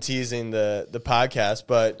 I've been teasing the podcast,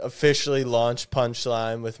 but officially launched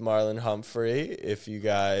Punchline with Marlon Humphrey. If you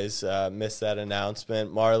guys missed that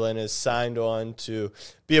announcement, Marlon is signed on to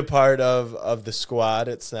be a part of the squad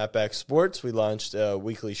at Snapback Sports. We launched a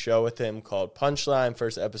weekly show with him called Punchline.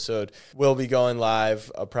 First episode will be going live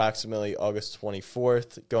approximately August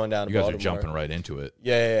 24th, going down to Baltimore. You guys are jumping right into it.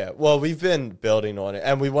 Yeah. Well, we've been building on it,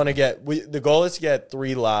 and we want to the goal is to get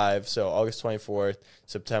 3 live, so August 24th,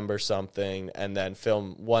 September something, and then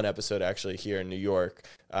film 1 episode actually here in New York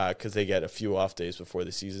because they get a few off days before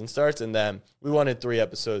the season starts, and then we wanted 3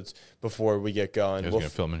 episodes before we get going. You guys going to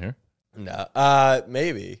film in here? No,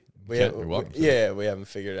 maybe. You're welcome to. Yeah, we haven't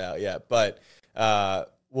figured it out yet, but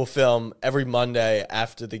we'll film every Monday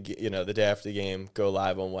after the day after the game, go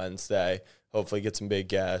live on Wednesday. Hopefully get some big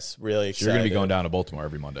guests. Really excited. So you're going to be going down to Baltimore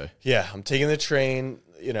every Monday. Yeah, I'm taking the train,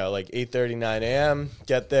 like 8:30, 9 a.m.,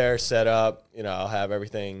 get there, set up. I'll have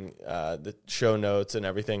everything, the show notes and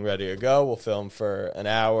everything ready to go. We'll film for an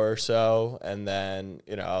hour or so, and then,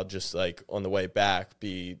 I'll just, on the way back,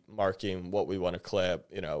 be marking what we want to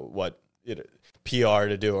clip, what PR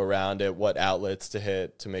to do around it, what outlets to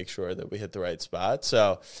hit to make sure that we hit the right spot.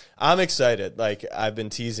 So I'm excited. I've been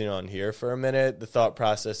teasing on here for a minute. The thought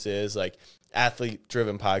process is,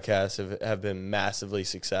 athlete-driven podcasts have been massively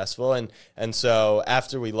successful. And so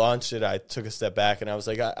after we launched it, I took a step back and I was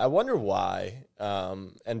like, I wonder why.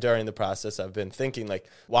 And during the process, I've been thinking,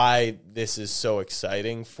 why this is so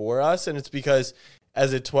exciting for us. And it's because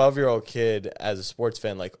as a 12-year-old kid, as a sports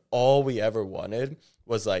fan, all we ever wanted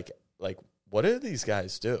was, what do these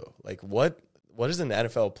guys do? What is an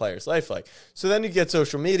NFL player's life like? So then you get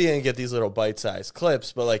social media and you get these little bite-sized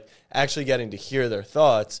clips, but actually getting to hear their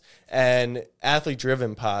thoughts. And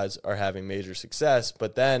athlete-driven pods are having major success,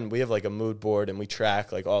 but then we have a mood board and we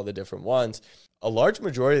track all the different ones. A large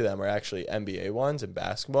majority of them are actually NBA ones and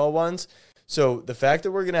basketball ones. So the fact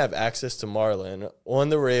that we're going to have access to Marlon on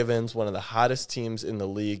the Ravens, one of the hottest teams in the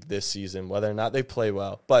league this season, whether or not they play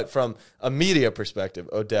well, but from a media perspective,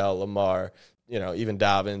 Odell, Lamar, even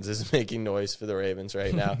Dobbins is making noise for the Ravens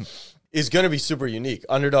right now, is going to be super unique.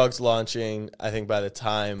 Underdog's launching. I think by the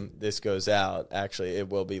time this goes out, actually, it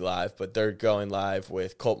will be live, but they're going live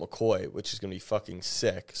with Colt McCoy, which is going to be fucking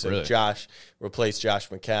sick. So really? Josh replaced Josh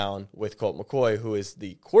McCown with Colt McCoy, who is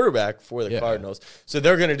the quarterback for the Cardinals. So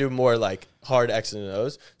they're going to do more hard X and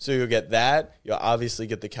O's. So you'll get that. You'll obviously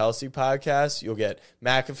get the Kelsey podcast. You'll get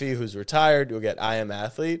McAfee, who's retired. You'll get I Am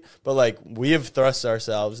Athlete. But we have thrust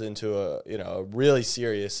ourselves into a really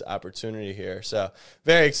serious opportunity here. So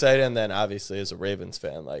very excited. And then obviously as a Ravens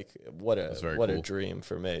fan, what a dream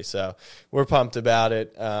for me. So we're pumped about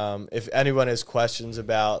it. If anyone has questions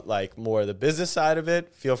about more of the business side of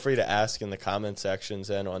it, feel free to ask in the comment sections.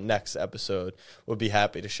 And on next episode, we'll be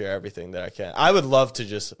happy to share everything that I can. I would love to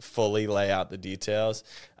just fully lay out the details.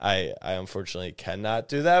 I unfortunately cannot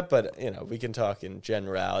do that, but we can talk in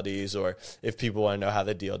generalities, or if people want to know how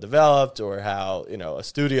the deal developed or how a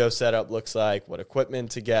studio setup looks like, what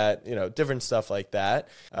equipment to get, different stuff like that.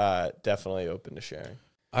 Definitely open to sharing.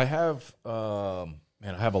 I have I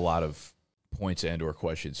have a lot of points and or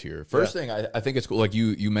questions here. First thing, I think it's cool.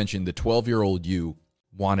 You mentioned, the 12-year-old you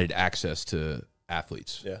wanted access to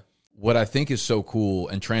athletes. Yeah. What I think is so cool,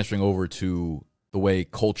 and transferring over to the way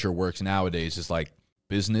culture works nowadays, is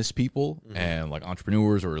business people and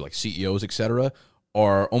entrepreneurs or CEOs, etc.,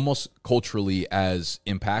 are almost culturally as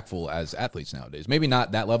impactful as athletes nowadays. Maybe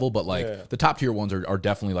not that level, but the top tier ones are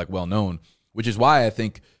definitely well known, which is why I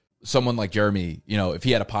think someone like Jeremy, if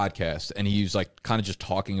he had a podcast and he's kind of just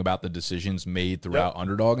talking about the decisions made throughout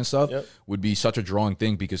Underdog and stuff, would be such a drawing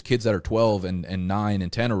thing, because kids that are 12 and 9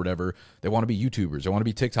 and 10 or whatever, they want to be YouTubers, they want to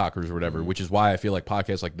be TikTokers or whatever, which is why I feel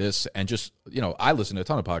podcasts like this, and just, I listen to a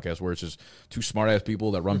ton of podcasts where it's just two smart ass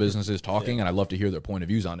people that run businesses talking, and I love to hear their point of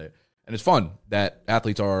views on it. And it's fun that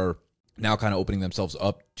athletes are now kind of opening themselves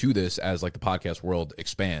up to this as the podcast world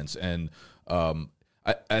expands. And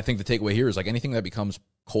I think the takeaway here is anything that becomes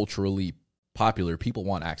culturally popular, people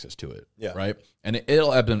want access to it, right? And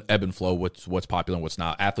it'll ebb and flow what's popular and what's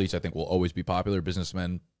not. Athletes, I think, will always be popular.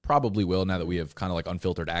 Businessmen probably will, now that we have kind of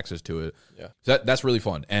unfiltered access to it. Yeah, so that's really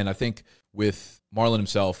fun. And I think with Marlon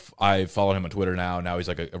himself, I follow him on Twitter now. Now he's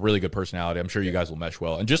a really good personality. I'm sure you guys will mesh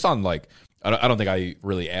well. And just on I don't think I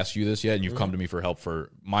really asked you this yet, and you've come to me for help for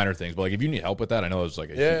minor things, but if you need help with that, I know it's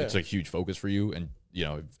it's a huge focus for you, and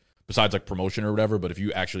besides promotion or whatever, but if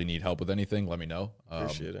you actually need help with anything, let me know.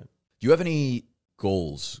 Appreciate it. Do you have any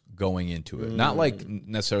goals going into it? Not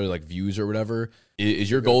necessarily views or whatever. Is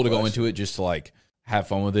your goal to go into it just to have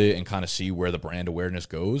fun with it and kind of see where the brand awareness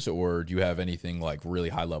goes? Or do you have anything like really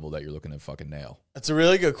high level that you're looking to fucking nail? That's a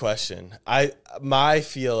really good question. My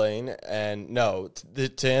feeling, and no,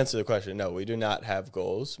 to answer the question, no, we do not have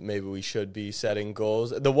goals. Maybe we should be setting goals.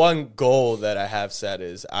 The one goal that I have set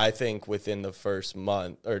is I think within the first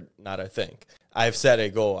month, or not I think, I've set a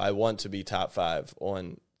goal. I want to be top 5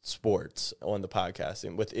 on sports, on the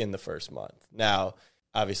podcasting within the first month. Now,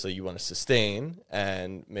 obviously, you want to sustain,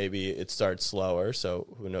 and maybe it starts slower, so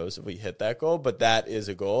who knows if we hit that goal. But that is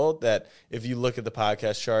a goal that if you look at the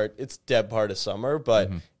podcast chart, it's dead part of summer, but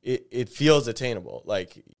it feels attainable.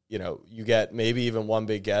 Like, you know, you get maybe even one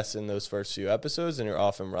big guest in those first few episodes, and you're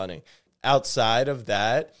off and running. Outside of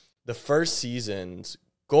that, the first season's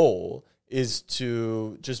goal is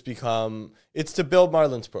to just it's to build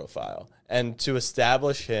Marlon's profile and to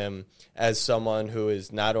establish him as someone who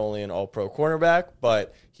is not only an all-pro cornerback,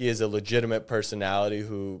 but he is a legitimate personality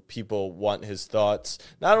who people want his thoughts,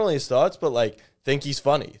 not only his thoughts, but like think he's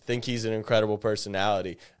funny, think he's an incredible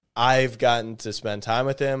personality. I've gotten to spend time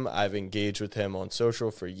with him. I've engaged with him on social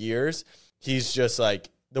for years. He's just like,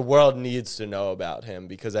 the world needs to know about him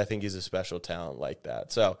because I think he's a special talent like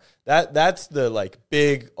that. So that's the like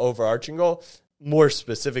big overarching goal. More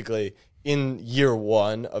specifically, in year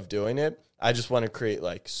 1 of doing it, I just want to create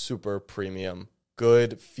like super premium,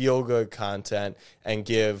 good, feel-good content and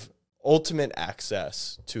give ultimate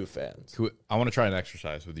access to fans. I want to try an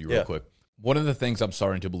exercise with you real quick. One of the things I'm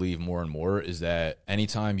starting to believe more and more is that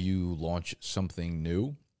anytime you launch something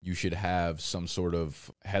new, you should have some sort of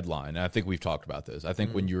headline. And I think we've talked about this. I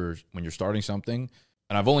think when you're starting something,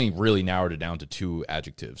 and I've only really narrowed it down to 2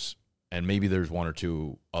 adjectives, and maybe there's 1 or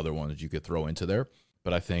 2 other ones you could throw into there.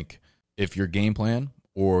 But I think if your game plan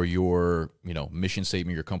or your, you know, mission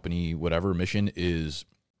statement, your company, whatever mission is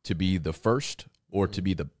to be the first or to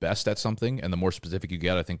be the best at something, and the more specific you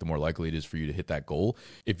get, I think the more likely it is for you to hit that goal.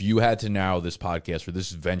 If you had to narrow this podcast or this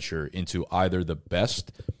venture into either the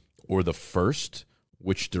best or the first,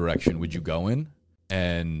 which direction would you go in?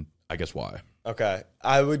 And I guess why? Okay.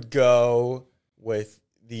 I would go with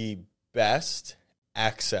the best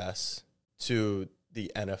access to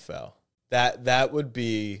the NFL. That would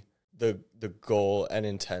be the goal and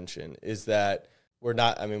intention, is that we're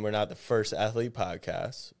not the first athlete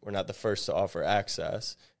podcast. We're not the first to offer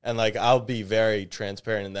access. And like, I'll be very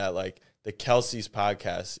transparent in that, like, the Kelsey's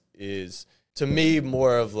podcast is, to me,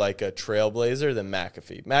 more of like a trailblazer than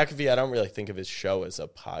McAfee. McAfee, I don't really think of his show as a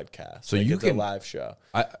podcast. So like, it's a live show.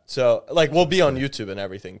 So like, we'll be on YouTube and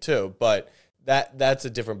everything too, but that's a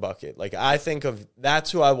different bucket. Like, I think of, that's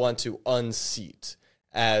who I want to unseat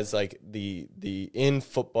as like the in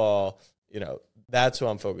football, you know, that's who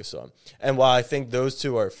I'm focused on. And while I think those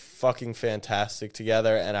two are fucking fantastic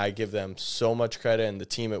together, and I give them so much credit and the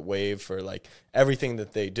team at Wave for like everything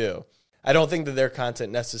that they do, I don't think that their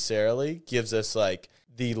content necessarily gives us like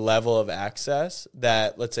the level of access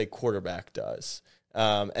that, let's say, quarterback does.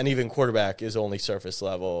 And even quarterback is only surface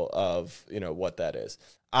level of, you know, what that is.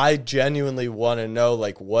 I genuinely want to know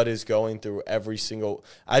like what is going through every single,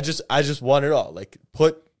 I just want it all. Like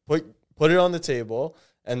put it on the table.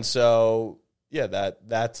 And so, yeah,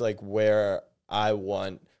 that's like where I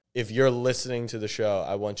want, if you're listening to the show,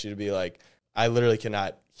 I want you to be like, I literally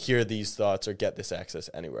cannot hear these thoughts or get this access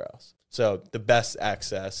anywhere else. So the best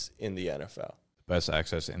access in the NFL. Best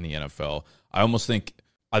access in the NFL.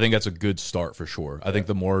 I think that's a good start for sure. I think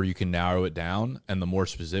the more you can narrow it down and the more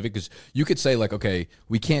specific, because you could say like, okay,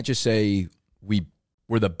 we can't just say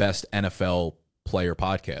we're the best NFL player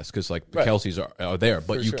podcast, because like the Kelseys are there,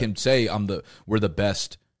 but for you can say we're the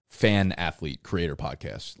best fan athlete creator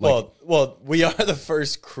podcast. Like, well, we are the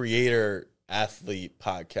first creator athlete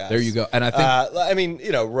podcast. There you go. And I think, I mean,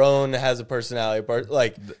 you know, Roan has a personality,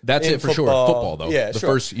 like that's it for football, sure. Football though, yeah,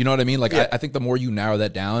 first, you know what I mean? Like, I think the more you narrow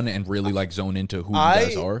that down and really like zone into who you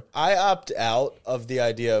guys are. I opt out of the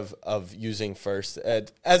idea of using first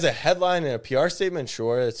as a headline and a PR statement.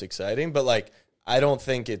 Sure, it's exciting, but like, I don't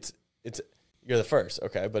think it's you're the first,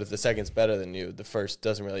 okay? But if the second's better than you, the first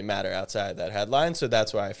doesn't really matter outside that headline. So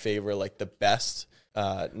that's why I favor like the best.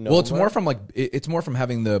 Well, it's more from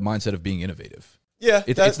having the mindset of being innovative. Yeah,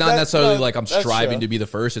 it's not necessarily like I'm striving to be the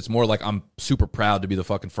first. It's more like I'm super proud to be the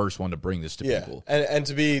fucking first one to bring this to people. And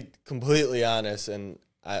to be completely honest, and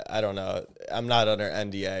I don't know, I'm not under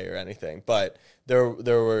NDA or anything, but there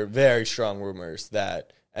were very strong rumors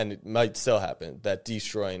that, and it might still happen, that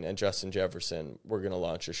Destroying and Justin Jefferson were going to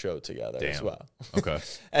launch a show together as well. Okay.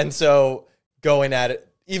 And so going at it,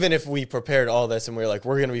 even if we prepared all this and we were like,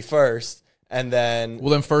 we're going to be first, and then... Well,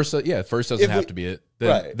 then first doesn't have to be it.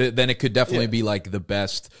 Then it could definitely be like the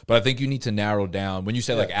best. But I think you need to narrow down. When you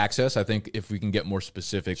say like access, I think if we can get more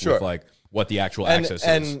specific with like what the actual access is.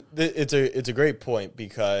 And it's a great point,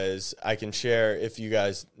 because I can share, if you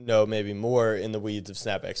guys know maybe more in the weeds of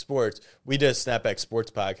Snapback Sports, we did a Snapback Sports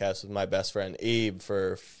podcast with my best friend Abe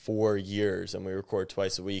for 4 years, and we record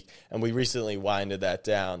twice a week, and we recently winded that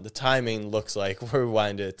down. The timing looks like we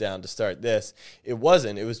winded it down to start this. It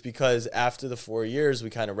wasn't. It was because after the 4 years, we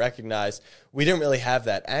kind of recognized we didn't really have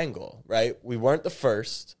that angle, right? We weren't the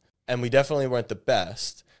first, and we definitely weren't the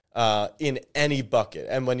best. In any bucket.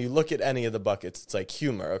 And when you look at any of the buckets, it's like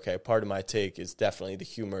humor. Okay, part of my take is definitely the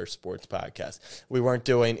humor sports podcast. We weren't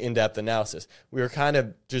doing in-depth analysis. We were kind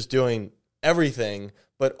of just doing everything,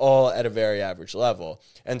 but all at a very average level.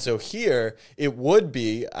 And so here, it would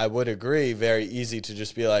be, I would agree, very easy to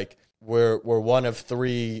just be like, we're one of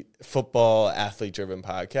 3 football athlete-driven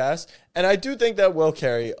podcasts. And I do think that will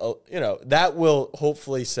carry, that will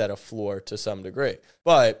hopefully set a floor to some degree.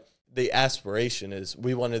 But the aspiration is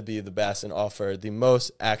we want to be the best and offer the most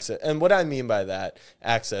access. And what I mean by that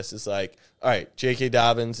access is like, all right, J.K.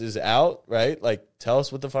 Dobbins is out, right? Like, tell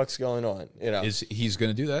us what the fuck's going on. He's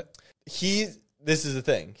going to do that? This is the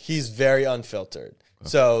thing. He's very unfiltered. Okay.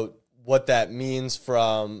 So what that means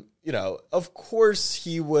from, of course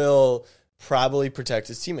he will probably protect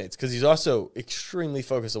his teammates, because he's also extremely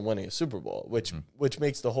focused on winning a Super Bowl, which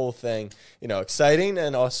makes the whole thing, exciting,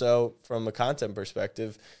 and also from a content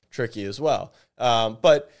perspective, tricky as well.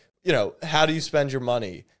 But how do you spend your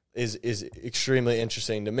money is extremely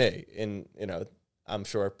interesting to me. And I'm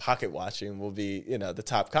sure pocket watching will be the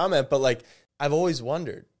top comment. But like, I've always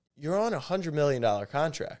wondered, you're on $100 million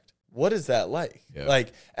contract. What is that like? Yeah.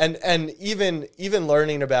 Like, and even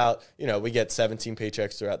learning about, we get 17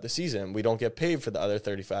 paychecks throughout the season. We don't get paid for the other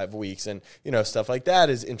 35 weeks, and, stuff like that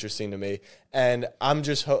is interesting to me. And I'm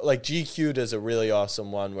just like, GQ does a really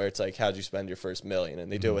awesome one where it's like, how'd you spend your first $1 million? And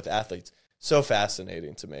they do it with athletes. So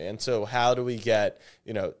fascinating to me. And so how do we get,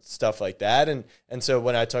 stuff like that? And so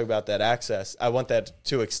when I talk about that access, I want that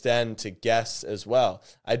to extend to guests as well.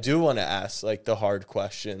 I do want to ask like the hard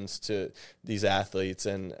questions to these athletes.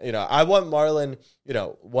 And, I want Marlon,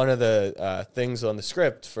 one of the things on the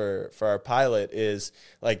script for our pilot is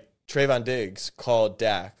like Trayvon Diggs called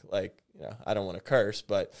Dak, like, I don't want to curse,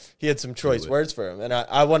 but he had some choice words for him. And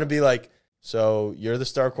I want to be like, so you're the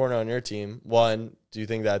star corner on your team. One, do you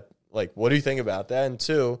think that, like, what do you think about that? And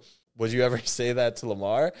 2, would you ever say that to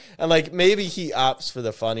Lamar? And, like, maybe he opts for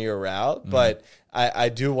the funnier route, but I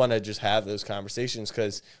do want to just have those conversations,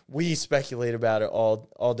 because we speculate about it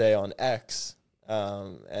all day on X,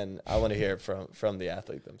 and I want to hear it from the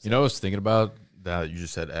athlete themselves. I was thinking about that. You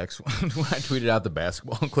just said X. When I tweeted out the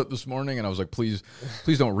basketball clip this morning, and I was like, please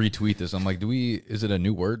don't retweet this. I'm like, is it a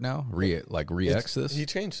new word now? Re-X this? He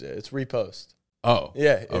changed it. It's repost. Oh.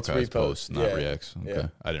 Yeah, it's okay, repost. It's post, not reacts. Okay. Yeah.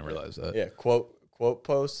 I didn't realize that. Yeah, quote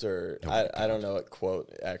post, or I don't know what quote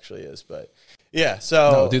actually is, but yeah,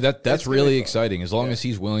 so no, dude, that's really exciting. As long as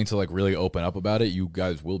he's willing to like really open up about it, you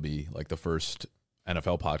guys will be like the first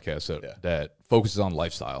NFL podcast that focuses on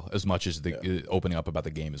lifestyle as much as the opening up about the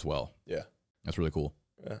game as well. Yeah. That's really cool.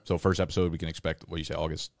 Yeah. So first episode we can expect, what do you say,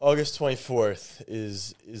 August 24th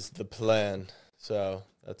is the plan. So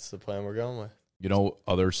that's the plan we're going with.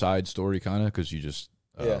 Other side story kind of, because you just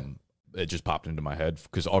it just popped into my head,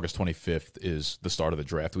 because August 25th is the start of the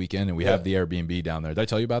draft weekend, and we have the Airbnb down there. Did I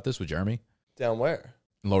tell you about this with Jeremy? Down where?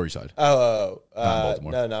 Lower East Side. Not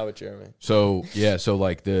Baltimore. No, not with Jeremy. So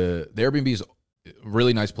like the Airbnb is a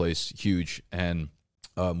really nice place, huge, and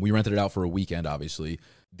we rented it out for a weekend, obviously.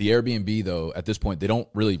 The Airbnb, though, at this point, they don't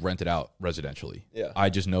really rent it out residentially. Yeah. I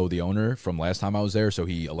just know the owner from last time I was there, so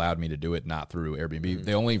he allowed me to do it not through Airbnb. Mm-hmm.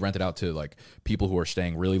 They only rent it out to, like, people who are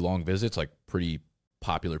staying really long visits, like pretty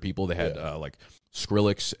popular people. They had, like,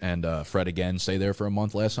 Skrillex and Fred again stay there for a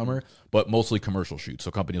month last summer, but mostly commercial shoots. So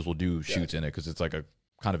companies will do shoots in it because it's, like, a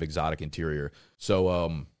kind of exotic interior.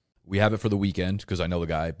 So we have it for the weekend because I know the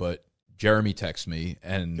guy, but Jeremy texts me,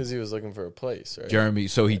 and because he was looking for a place, right? Jeremy,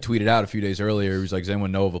 so he tweeted out a few days earlier. He was like, "Does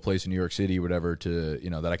anyone know of a place in New York City, or whatever, to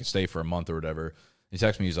that I could stay for a month or whatever?" He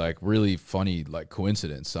texted me. He's like, "Really funny, like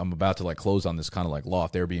coincidence. I'm about to like close on this kind of like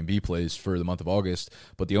loft Airbnb place for the month of August,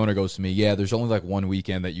 but the owner goes to me, yeah, there's only like one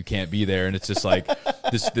weekend that you can't be there, and it's just like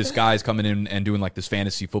this guy's coming in and doing like this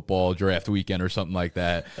fantasy football draft weekend or something like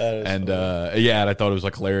that." And and I thought it was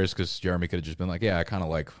like hilarious because Jeremy could have just been like, "Yeah, I kind of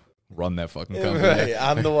like run that fucking company." Right.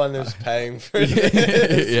 I'm the one who's paying for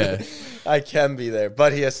this. Yeah. I can be there,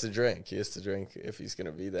 but he has to drink. He has to drink if he's going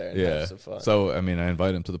to be there and have some fun. So, I mean, I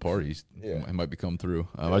invite him to the party. He might be coming through.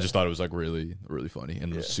 I just thought it was like really, really funny.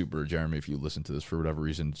 And it was super, Jeremy, if you listen to this for whatever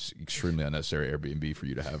reason, it's extremely unnecessary Airbnb for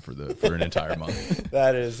you to have for an entire month.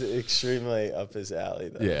 That is extremely up his alley,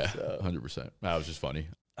 though. Yeah, so. 100%. That was just funny.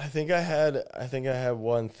 I think I had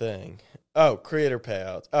one thing. Oh, creator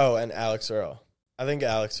payouts. Oh, and Alex Earl. I think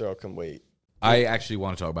Alex Earl can wait. I actually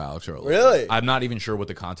want to talk about Alex Earl. Really? I'm not even sure what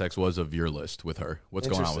the context was of your list with her. What's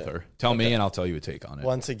going on with her? Tell me, and I'll tell you a take on it.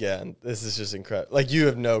 Once again, this is just incredible. Like, you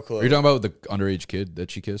have no clue. Are you talking about the underage kid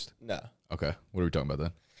that she kissed? No. Okay. What are we talking about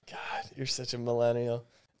then? God, you're such a millennial.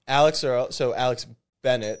 Alex Earl. So Alex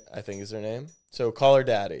Bennett, I think is her name. So call her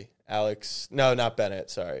daddy. Alex. No, not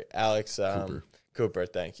Bennett. Sorry. Alex Cooper.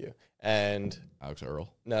 Thank you. And Alex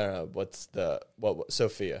Earl. No. What's the what?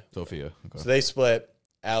 Sophia. Okay. So they split.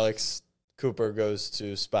 Alex Cooper goes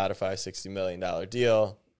to Spotify, $60 million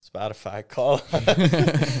deal. Spotify call.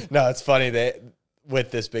 No, it's funny.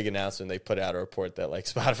 With this big announcement, they put out a report that like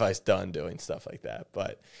Spotify's done doing stuff like that.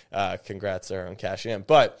 But congrats to her on cashing in.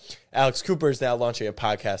 But Alex Cooper is now launching a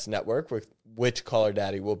podcast network with which Call Her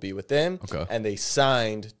Daddy will be within. Okay. And they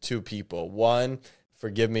signed 2 people. One,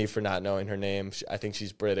 forgive me for not knowing her name. I think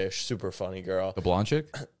she's British, super funny girl. The blonde chick?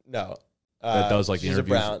 No. That does like the she's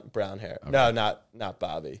interviews? a brown hair. Okay. No, not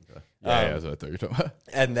Bobby. Okay. Yeah, that's what I thought you were talking about.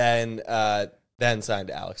 And then signed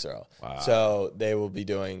to Alex Earl. Wow. So they will be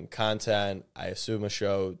doing content, I assume a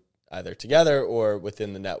show either together or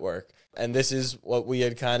within the network. And this is what we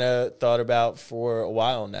had kind of thought about for a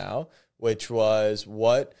while now, which was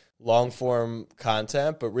what long-form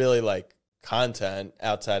content, but really like content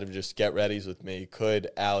outside of just get readies with me, could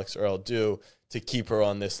Alex Earl do to keep her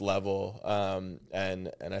on this level? And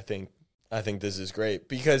I think this is great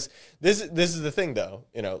because this is the thing, though,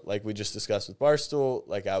 like we just discussed with Barstool,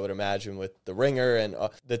 like I would imagine with The Ringer and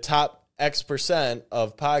the top X%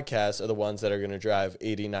 of podcasts are the ones that are going to drive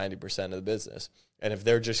 80-90% of the business. And if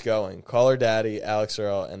they're just going Call Her Daddy, Alex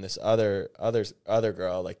Earl, and this other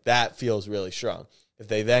girl, like that feels really strong. If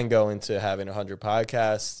they then go into having 100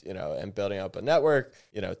 podcasts, and building up a network,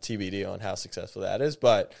 TBD on how successful that is.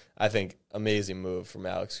 But I think amazing move from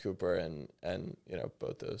Alex Cooper and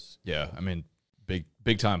both those. Yeah, I mean,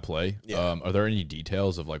 big time play. Yeah. Are there any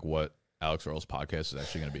details of like what Alex Earl's podcast is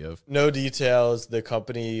actually going to be of? No details. The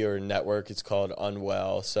company or network is called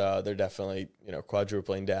Unwell, so they're definitely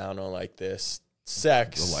quadrupling down on like this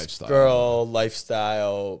sex, lifestyle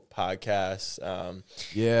podcast.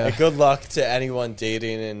 Yeah. Good luck to anyone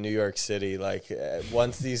dating in New York City. Like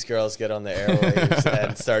once these girls get on the airwaves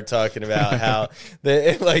and start talking about how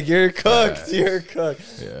you're cooked, you're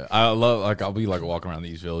cooked. Yeah, I love I'll be like walking around the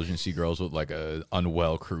East Village and see girls with like a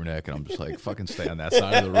Unwell crew neck, and I'm just like, fucking stay on that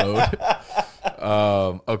side of the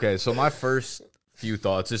road. Okay, so my first few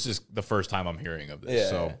thoughts. This is the first time I'm hearing of this. Yeah.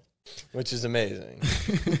 So. Which is amazing.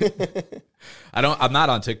 I'm not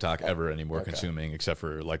on TikTok ever anymore consuming, except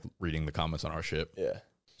for like reading the comments on our shit. Yeah.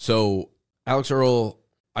 So Alex Earl,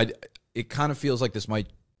 it kind of feels like this might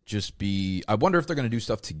just be, I wonder if they're going to do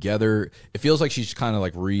stuff together. It feels like she's kind of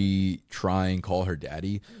like retrying Call Her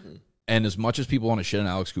Daddy. Mm-hmm. And as much as people want to shit on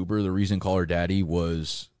Alex Cooper, the reason Call Her Daddy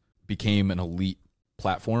became an elite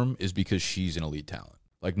platform is because she's an elite talent.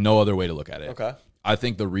 Like no other way to look at it. Okay. I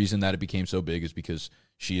think the reason that it became so big is because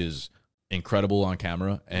she is incredible on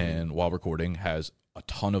camera and while recording has a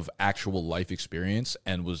ton of actual life experience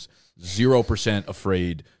and was 0%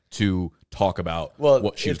 afraid to talk about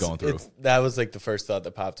what she was going through. That was like the first thought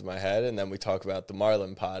that popped in my head. And then we talk about the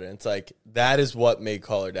Marlon pod. And it's like, that is what made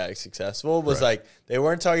Call Her Daddy successful was like, they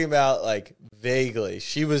weren't talking about like vaguely.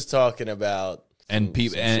 She was talking about and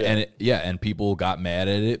people and people got mad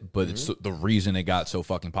at it, but it's the reason it got so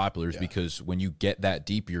fucking popular is because when you get that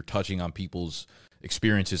deep, you're touching on people's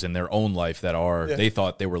experiences in their own life that are they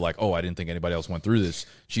thought they were like, oh, I didn't think anybody else went through this.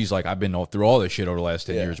 She's like, I've been through all this shit over the last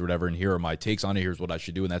 10 years or whatever, and here are my takes on it. Here's what I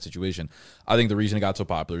should do in that situation. I think the reason it got so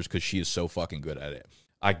popular is because she is so fucking good at it.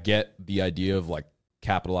 I get the idea of like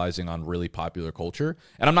capitalizing on really popular culture,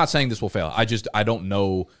 and I'm not saying this will fail. I don't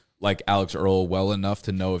know like Alex Earl well enough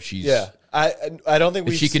to know if she's I don't think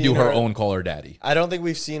she could do her own Call Her Daddy. I don't think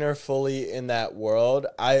we've seen her fully in that world.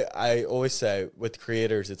 I always say with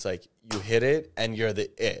creators, it's like you hit it and you're the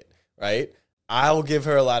it, right? I'll give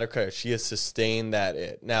her a lot of credit. She has sustained that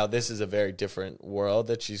it. Now, this is a very different world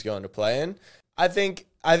that she's going to play in. I think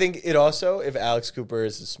it also, if Alex Cooper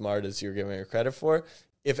is as smart as you're giving her credit for,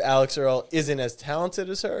 if Alex Earl isn't as talented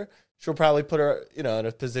as her, she'll probably put her, in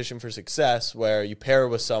a position for success where you pair her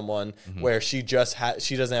with someone where she just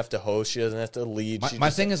she doesn't have to host, she doesn't have to lead. My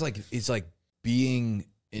thing is like it's like being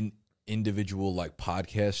an individual like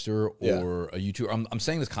podcaster or a YouTuber. I'm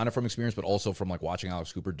saying this kind of from experience, but also from like watching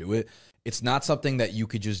Alex Cooper do it. It's not something that you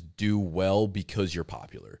could just do well because you're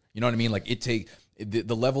popular. You know what I mean? Like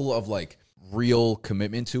the level of like real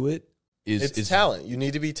commitment to it is talent. You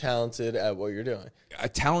need to be talented at what you're doing.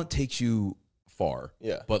 Talent takes you far.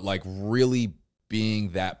 Yeah. But like really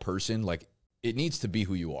being that person, like it needs to be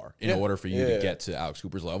who you are in order for you to get to Alex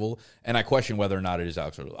Cooper's level. And I question whether or not it is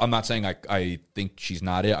Alex Cooper. I'm not saying I think she's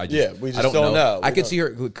not it. We just don't know. I could see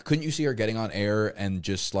her. Couldn't you see her getting on air and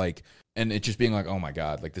just like, and it just being like, oh my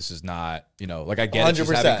God, like this is not, like I get it,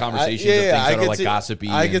 just having conversations of things that are like gossipy.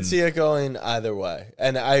 I could see it going either way.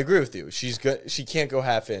 And I agree with you. She's good. She can't go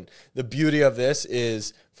half in. The beauty of this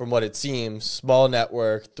is, from what it seems, small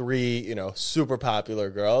network, 3, super popular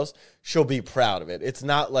girls, she'll be proud of it. It's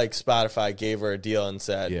not like Spotify gave her a deal and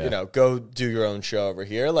said, go do your own show over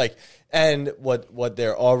here. Like, and what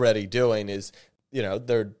they're already doing is,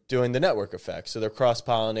 they're doing the network effect. So they're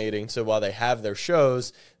cross-pollinating. So while they have their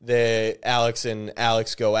shows, Alex and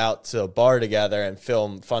Alex go out to a bar together and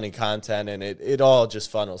film funny content, and it all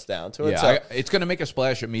just funnels down to it. Yeah, so, it's going to make a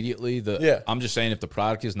splash immediately. I'm just saying, if the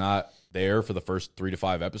product is not there for the first 3 to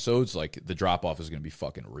 5 episodes, like the drop-off is going to be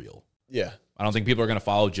fucking real. Yeah. I don't think people are going to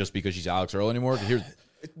follow just because she's Alex Earl anymore. Here's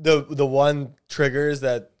the one trigger is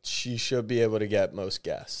that she should be able to get most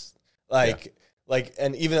guests.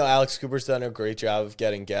 And even though Alex Cooper's done a great job of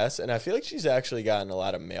getting guests, and I feel like she's actually gotten a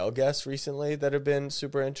lot of male guests recently that have been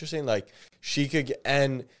super interesting. Like, she could get,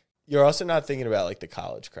 and you're also not thinking about like the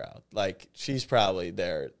college crowd. Like, she's probably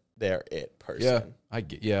their it person.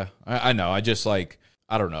 Yeah, I know. I just like,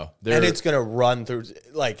 I don't know. And it's going to run through,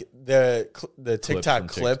 like, the TikTok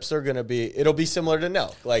clips are going to be, it'll be similar to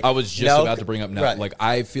Nelk. Like, I was just about to bring up Nelk. Right. Like,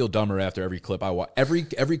 I feel dumber after every clip I watch.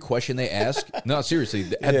 Every question they ask, no, seriously,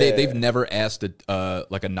 they've never asked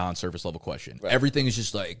like a non-surface level question. Right. Everything is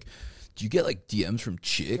just like, do you get like DMs from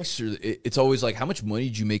chicks? Or it's always like, how much money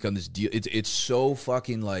did you make on this deal? It's so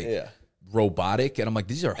fucking like... robotic, and I'm like,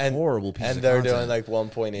 these are horrible pieces of content. And they're doing like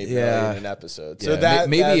 1.8 million an episode. So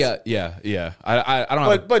maybe I don't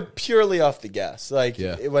know. But purely off the guess. Like,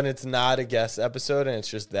 when it's not a guest episode and it's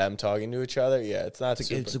just them talking to each other, it's not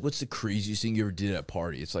super. It's like, what's the craziest thing you ever did at a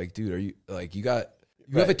party? It's like, dude, are you like, you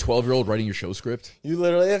have a 12-year-old writing your show script? You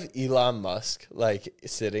literally have Elon Musk like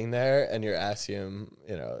sitting there, and you're asking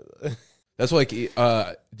him, That's like, do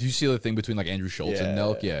you see the thing between like Andrew Schultz and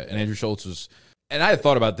Nelk? Yeah, and Andrew Schultz was. And I had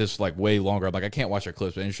thought about this like way longer. I'm like, I can't watch their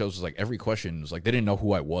clips. But Andrew Schultz was like, every question was like, they didn't know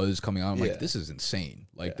who I was coming on. I'm like, this is insane.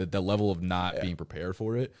 Like the level of not being prepared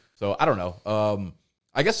for it. So I don't know.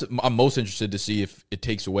 I guess I'm most interested to see if it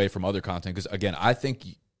takes away from other content. Because again, I think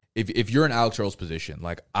if you're in Alex Earl's position,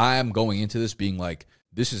 like I am going into this being like,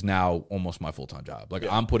 this is now almost my full-time job. Like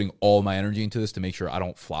I'm putting all my energy into this to make sure I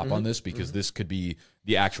don't flop on this, because this could be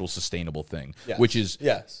the actual sustainable thing, which is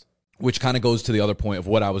which kind of goes to the other point of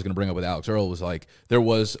what I was going to bring up with Alex Earl, was like, there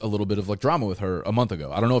was a little bit of like drama with her a month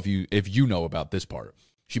ago. I don't know if you know about this part.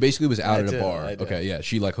 She basically was out at a bar. Okay, yeah.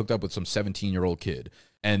 She like hooked up with some 17-year-old kid.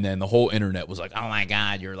 And then the whole internet was like, oh my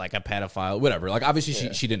God, you're like a pedophile, whatever. Like,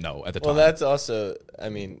 obviously she didn't know at the time. Well, that's also, I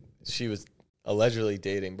mean, she was allegedly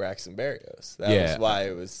dating Braxton Berrios. That was why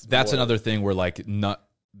it was. That's another thing where like, not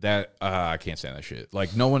that, I can't stand that shit.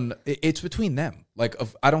 Like, no one, it's between them. Like,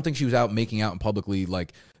 I don't think she was out making out and publicly.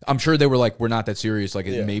 Like, I'm sure they were like, we're not that serious. Like,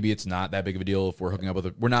 maybe it's not that big of a deal if we're hooking up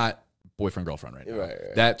with we're not boyfriend, girlfriend right now.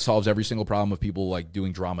 Right. That solves every single problem of people like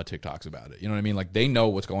doing drama TikToks about it. You know what I mean? Like, they know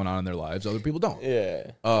what's going on in their lives. Other people don't.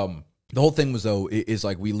 Yeah. The whole thing was, though, is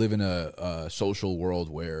like, we live in a social world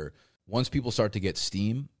where once people start to get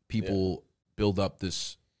steam, people build up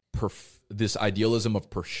this idealism of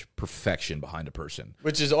perfection behind a person,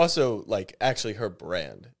 which is also like actually her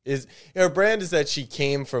brand. Her brand is that she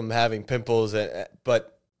came from having pimples,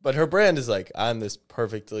 but her brand is like, I'm this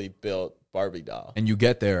perfectly built Barbie doll. And you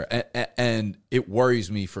get there, and it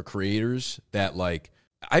worries me for creators that like,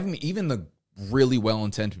 even the really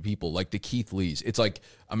well-intended people like the Keith Lees. It's like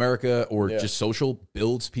America or just social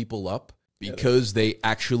builds people up because they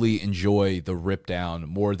actually enjoy the rip down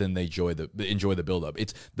more than they enjoy the build up.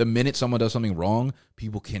 It's the minute someone does something wrong,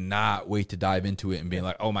 people cannot wait to dive into it and be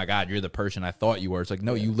like, oh my God, you're the person I thought you were. It's like,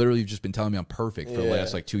 no, you literally have just been telling me I'm perfect for the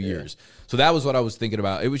last like 2 years. So that was what I was thinking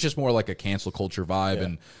about. It was just more like a cancel culture vibe.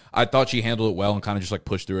 And I thought she handled it well and kind of just like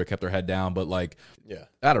pushed through it, kept her head down. But like,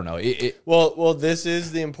 I don't know. Well, this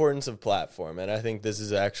is the importance of platform. And I think this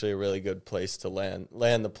is actually a really good place to land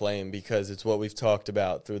the plane, because it's what we've talked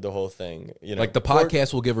about through the whole thing. You know, like the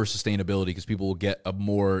podcast will give her sustainability because people will get a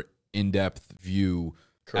more in-depth view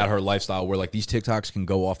at her lifestyle, where like these TikToks can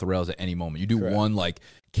go off the rails at any moment. You do one like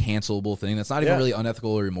cancelable thing that's not even really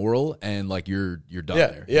unethical or immoral, and like you're done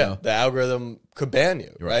there. Yeah, you know? The algorithm could ban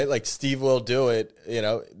you, Right. right? Like Steve will do it,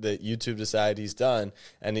 that YouTube decided he's done,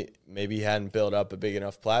 and maybe he hadn't built up a big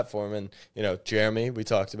enough platform. And, Jeremy, we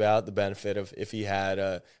talked about the benefit of if he had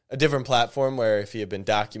a different platform where if he had been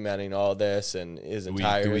documenting all this and his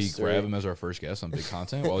entire Do we history. grab him as our first guest on Big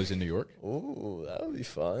Content while he's in New York? Ooh, that would be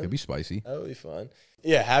fun. It'd be spicy. That would be fun.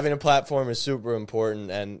 Yeah, having a platform is super important.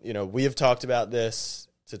 And, we have talked about this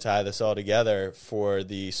to tie this all together for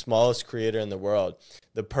the smallest creator in the world.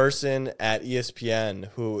 The person at ESPN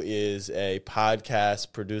who is a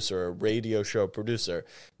podcast producer, a radio show producer,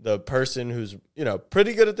 the person who's,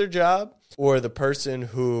 pretty good at their job, or the person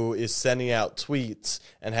who is sending out tweets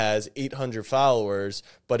and has 800 followers,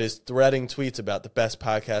 but is threading tweets about the best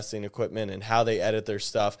podcasting equipment and how they edit their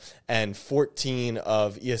stuff, and 14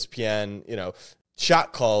 of ESPN,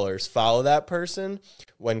 shot callers follow that person.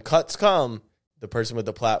 When cuts come, the person with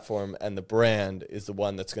the platform and the brand is the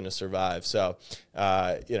one that's going to survive. So,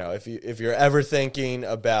 if you're ever thinking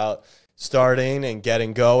about starting and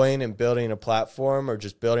getting going and building a platform or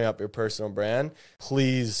just building up your personal brand,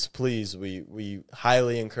 please, we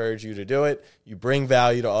highly encourage you to do it. You bring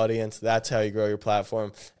value to audience. That's how you grow your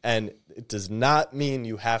platform. And it does not mean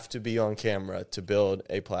you have to be on camera to build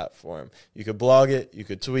a platform. You could blog it, you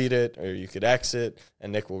could tweet it, or you could exit,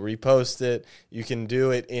 and Nick will repost it. You can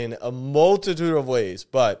do it in a multitude of ways,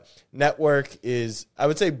 but network is, I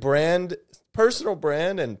would say, personal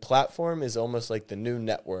brand and platform is almost like the new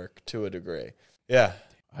network to a degree. Yeah.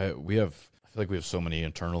 I feel like we have so many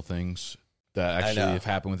internal things that actually have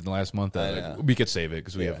happened within the last month that we could save it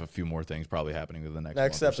because we have a few more things probably happening within the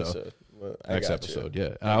next month episode. Or so. Well, next episode,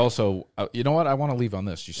 yeah. And I also, you know what? I want to leave on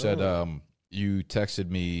this. You said you texted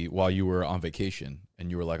me while you were on vacation,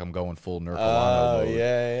 and you were like, "I'm going full Nurkalano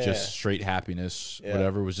mode, just straight happiness,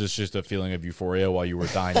 whatever." Was this just a feeling of euphoria while you were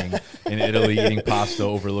dining in Italy, eating pasta,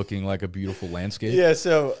 overlooking like a beautiful landscape? Yeah.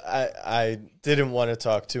 So I didn't want to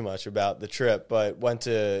talk too much about the trip, but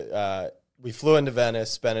we flew into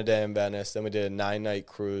Venice, spent a day in Venice, then we did a 9-night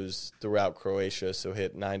cruise throughout Croatia, so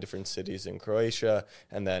hit 9 different cities in Croatia,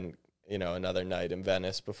 and then another night in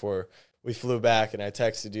Venice before we flew back. And I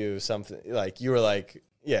texted you something like, you were like,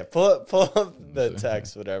 yeah, pull up the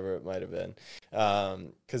text, whatever it might have been,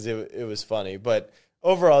 because it was funny. But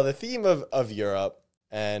overall, the theme of Europe,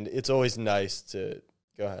 and it's always nice to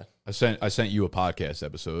go ahead. I sent you a podcast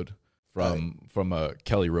episode from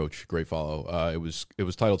Kelly Roach, great follow. It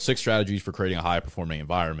was titled 6 Strategies for Creating a High Performing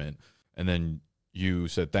Environment, and then you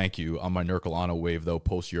said, "Thank you. On my Nurkalano wave, though,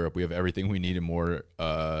 post Europe, we have everything we need and more.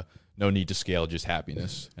 No need to scale, just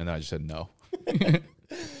happiness." And then I just said no.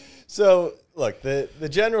 So, look, the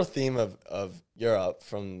general theme of Europe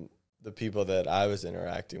from the people that I was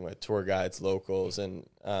interacting with, tour guides, locals, and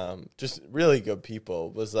just really good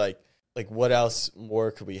people, was like, what else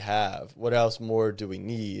more could we have? What else more do we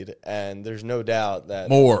need? And there's no doubt that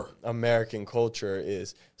more American culture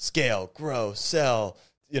is scale, grow, sell,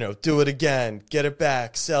 do it again, get it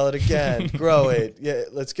back, sell it again, grow it. Yeah,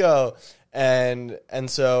 let's go. And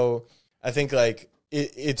so I think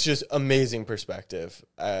it's just amazing perspective,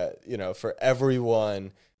 for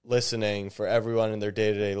everyone listening, for everyone in their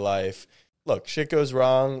day-to-day life. Look, shit goes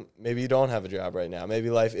wrong. Maybe you don't have a job right now. Maybe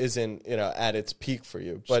life isn't, at its peak for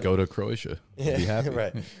you. But just go to Croatia. Be happy.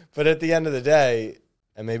 Right. But at the end of the day,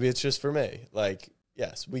 and maybe it's just for me,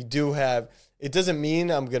 yes, we do have, it doesn't mean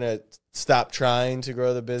I'm going to stop trying to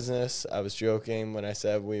grow the business. I was joking when I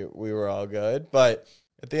said we were all good. But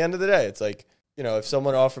at the end of the day, it's like, if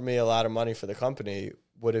someone offered me a lot of money for the company,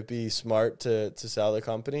 would it be smart to sell the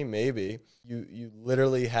company? Maybe. You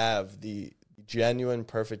literally have the genuine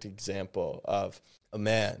perfect example of a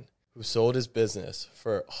man who sold his business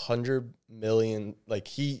for $100 million,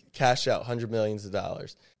 he cashed out $100 million,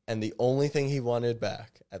 and the only thing he wanted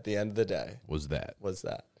back at the end of the day was that.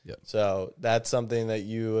 Yep. So that's something that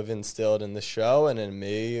you have instilled in the show and in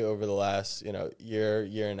me over the last, year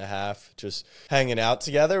and a half, just hanging out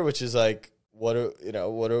together, which is why would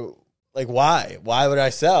I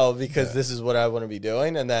sell? Because this is what I want to be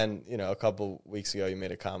doing. And then, a couple weeks ago, you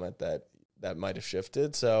made a comment that might have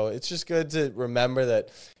shifted. So it's just good to remember that,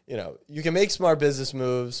 you can make smart business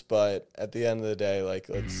moves, but at the end of the day,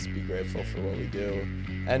 let's be grateful for what we do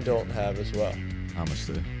and don't have as well.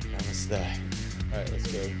 Namaste. All right,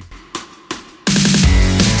 let's go.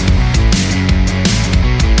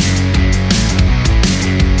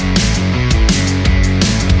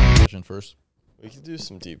 First, we could do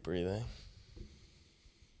some deep breathing.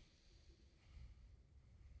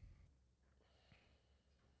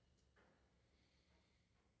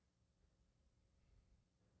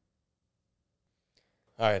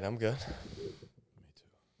 All right, I'm good. Me too.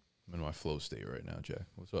 I'm in my flow state right now, Jack.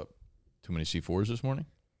 What's up? Too many C4s this morning?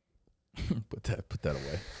 Put that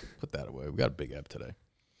away. Put that away. We got a big ep today.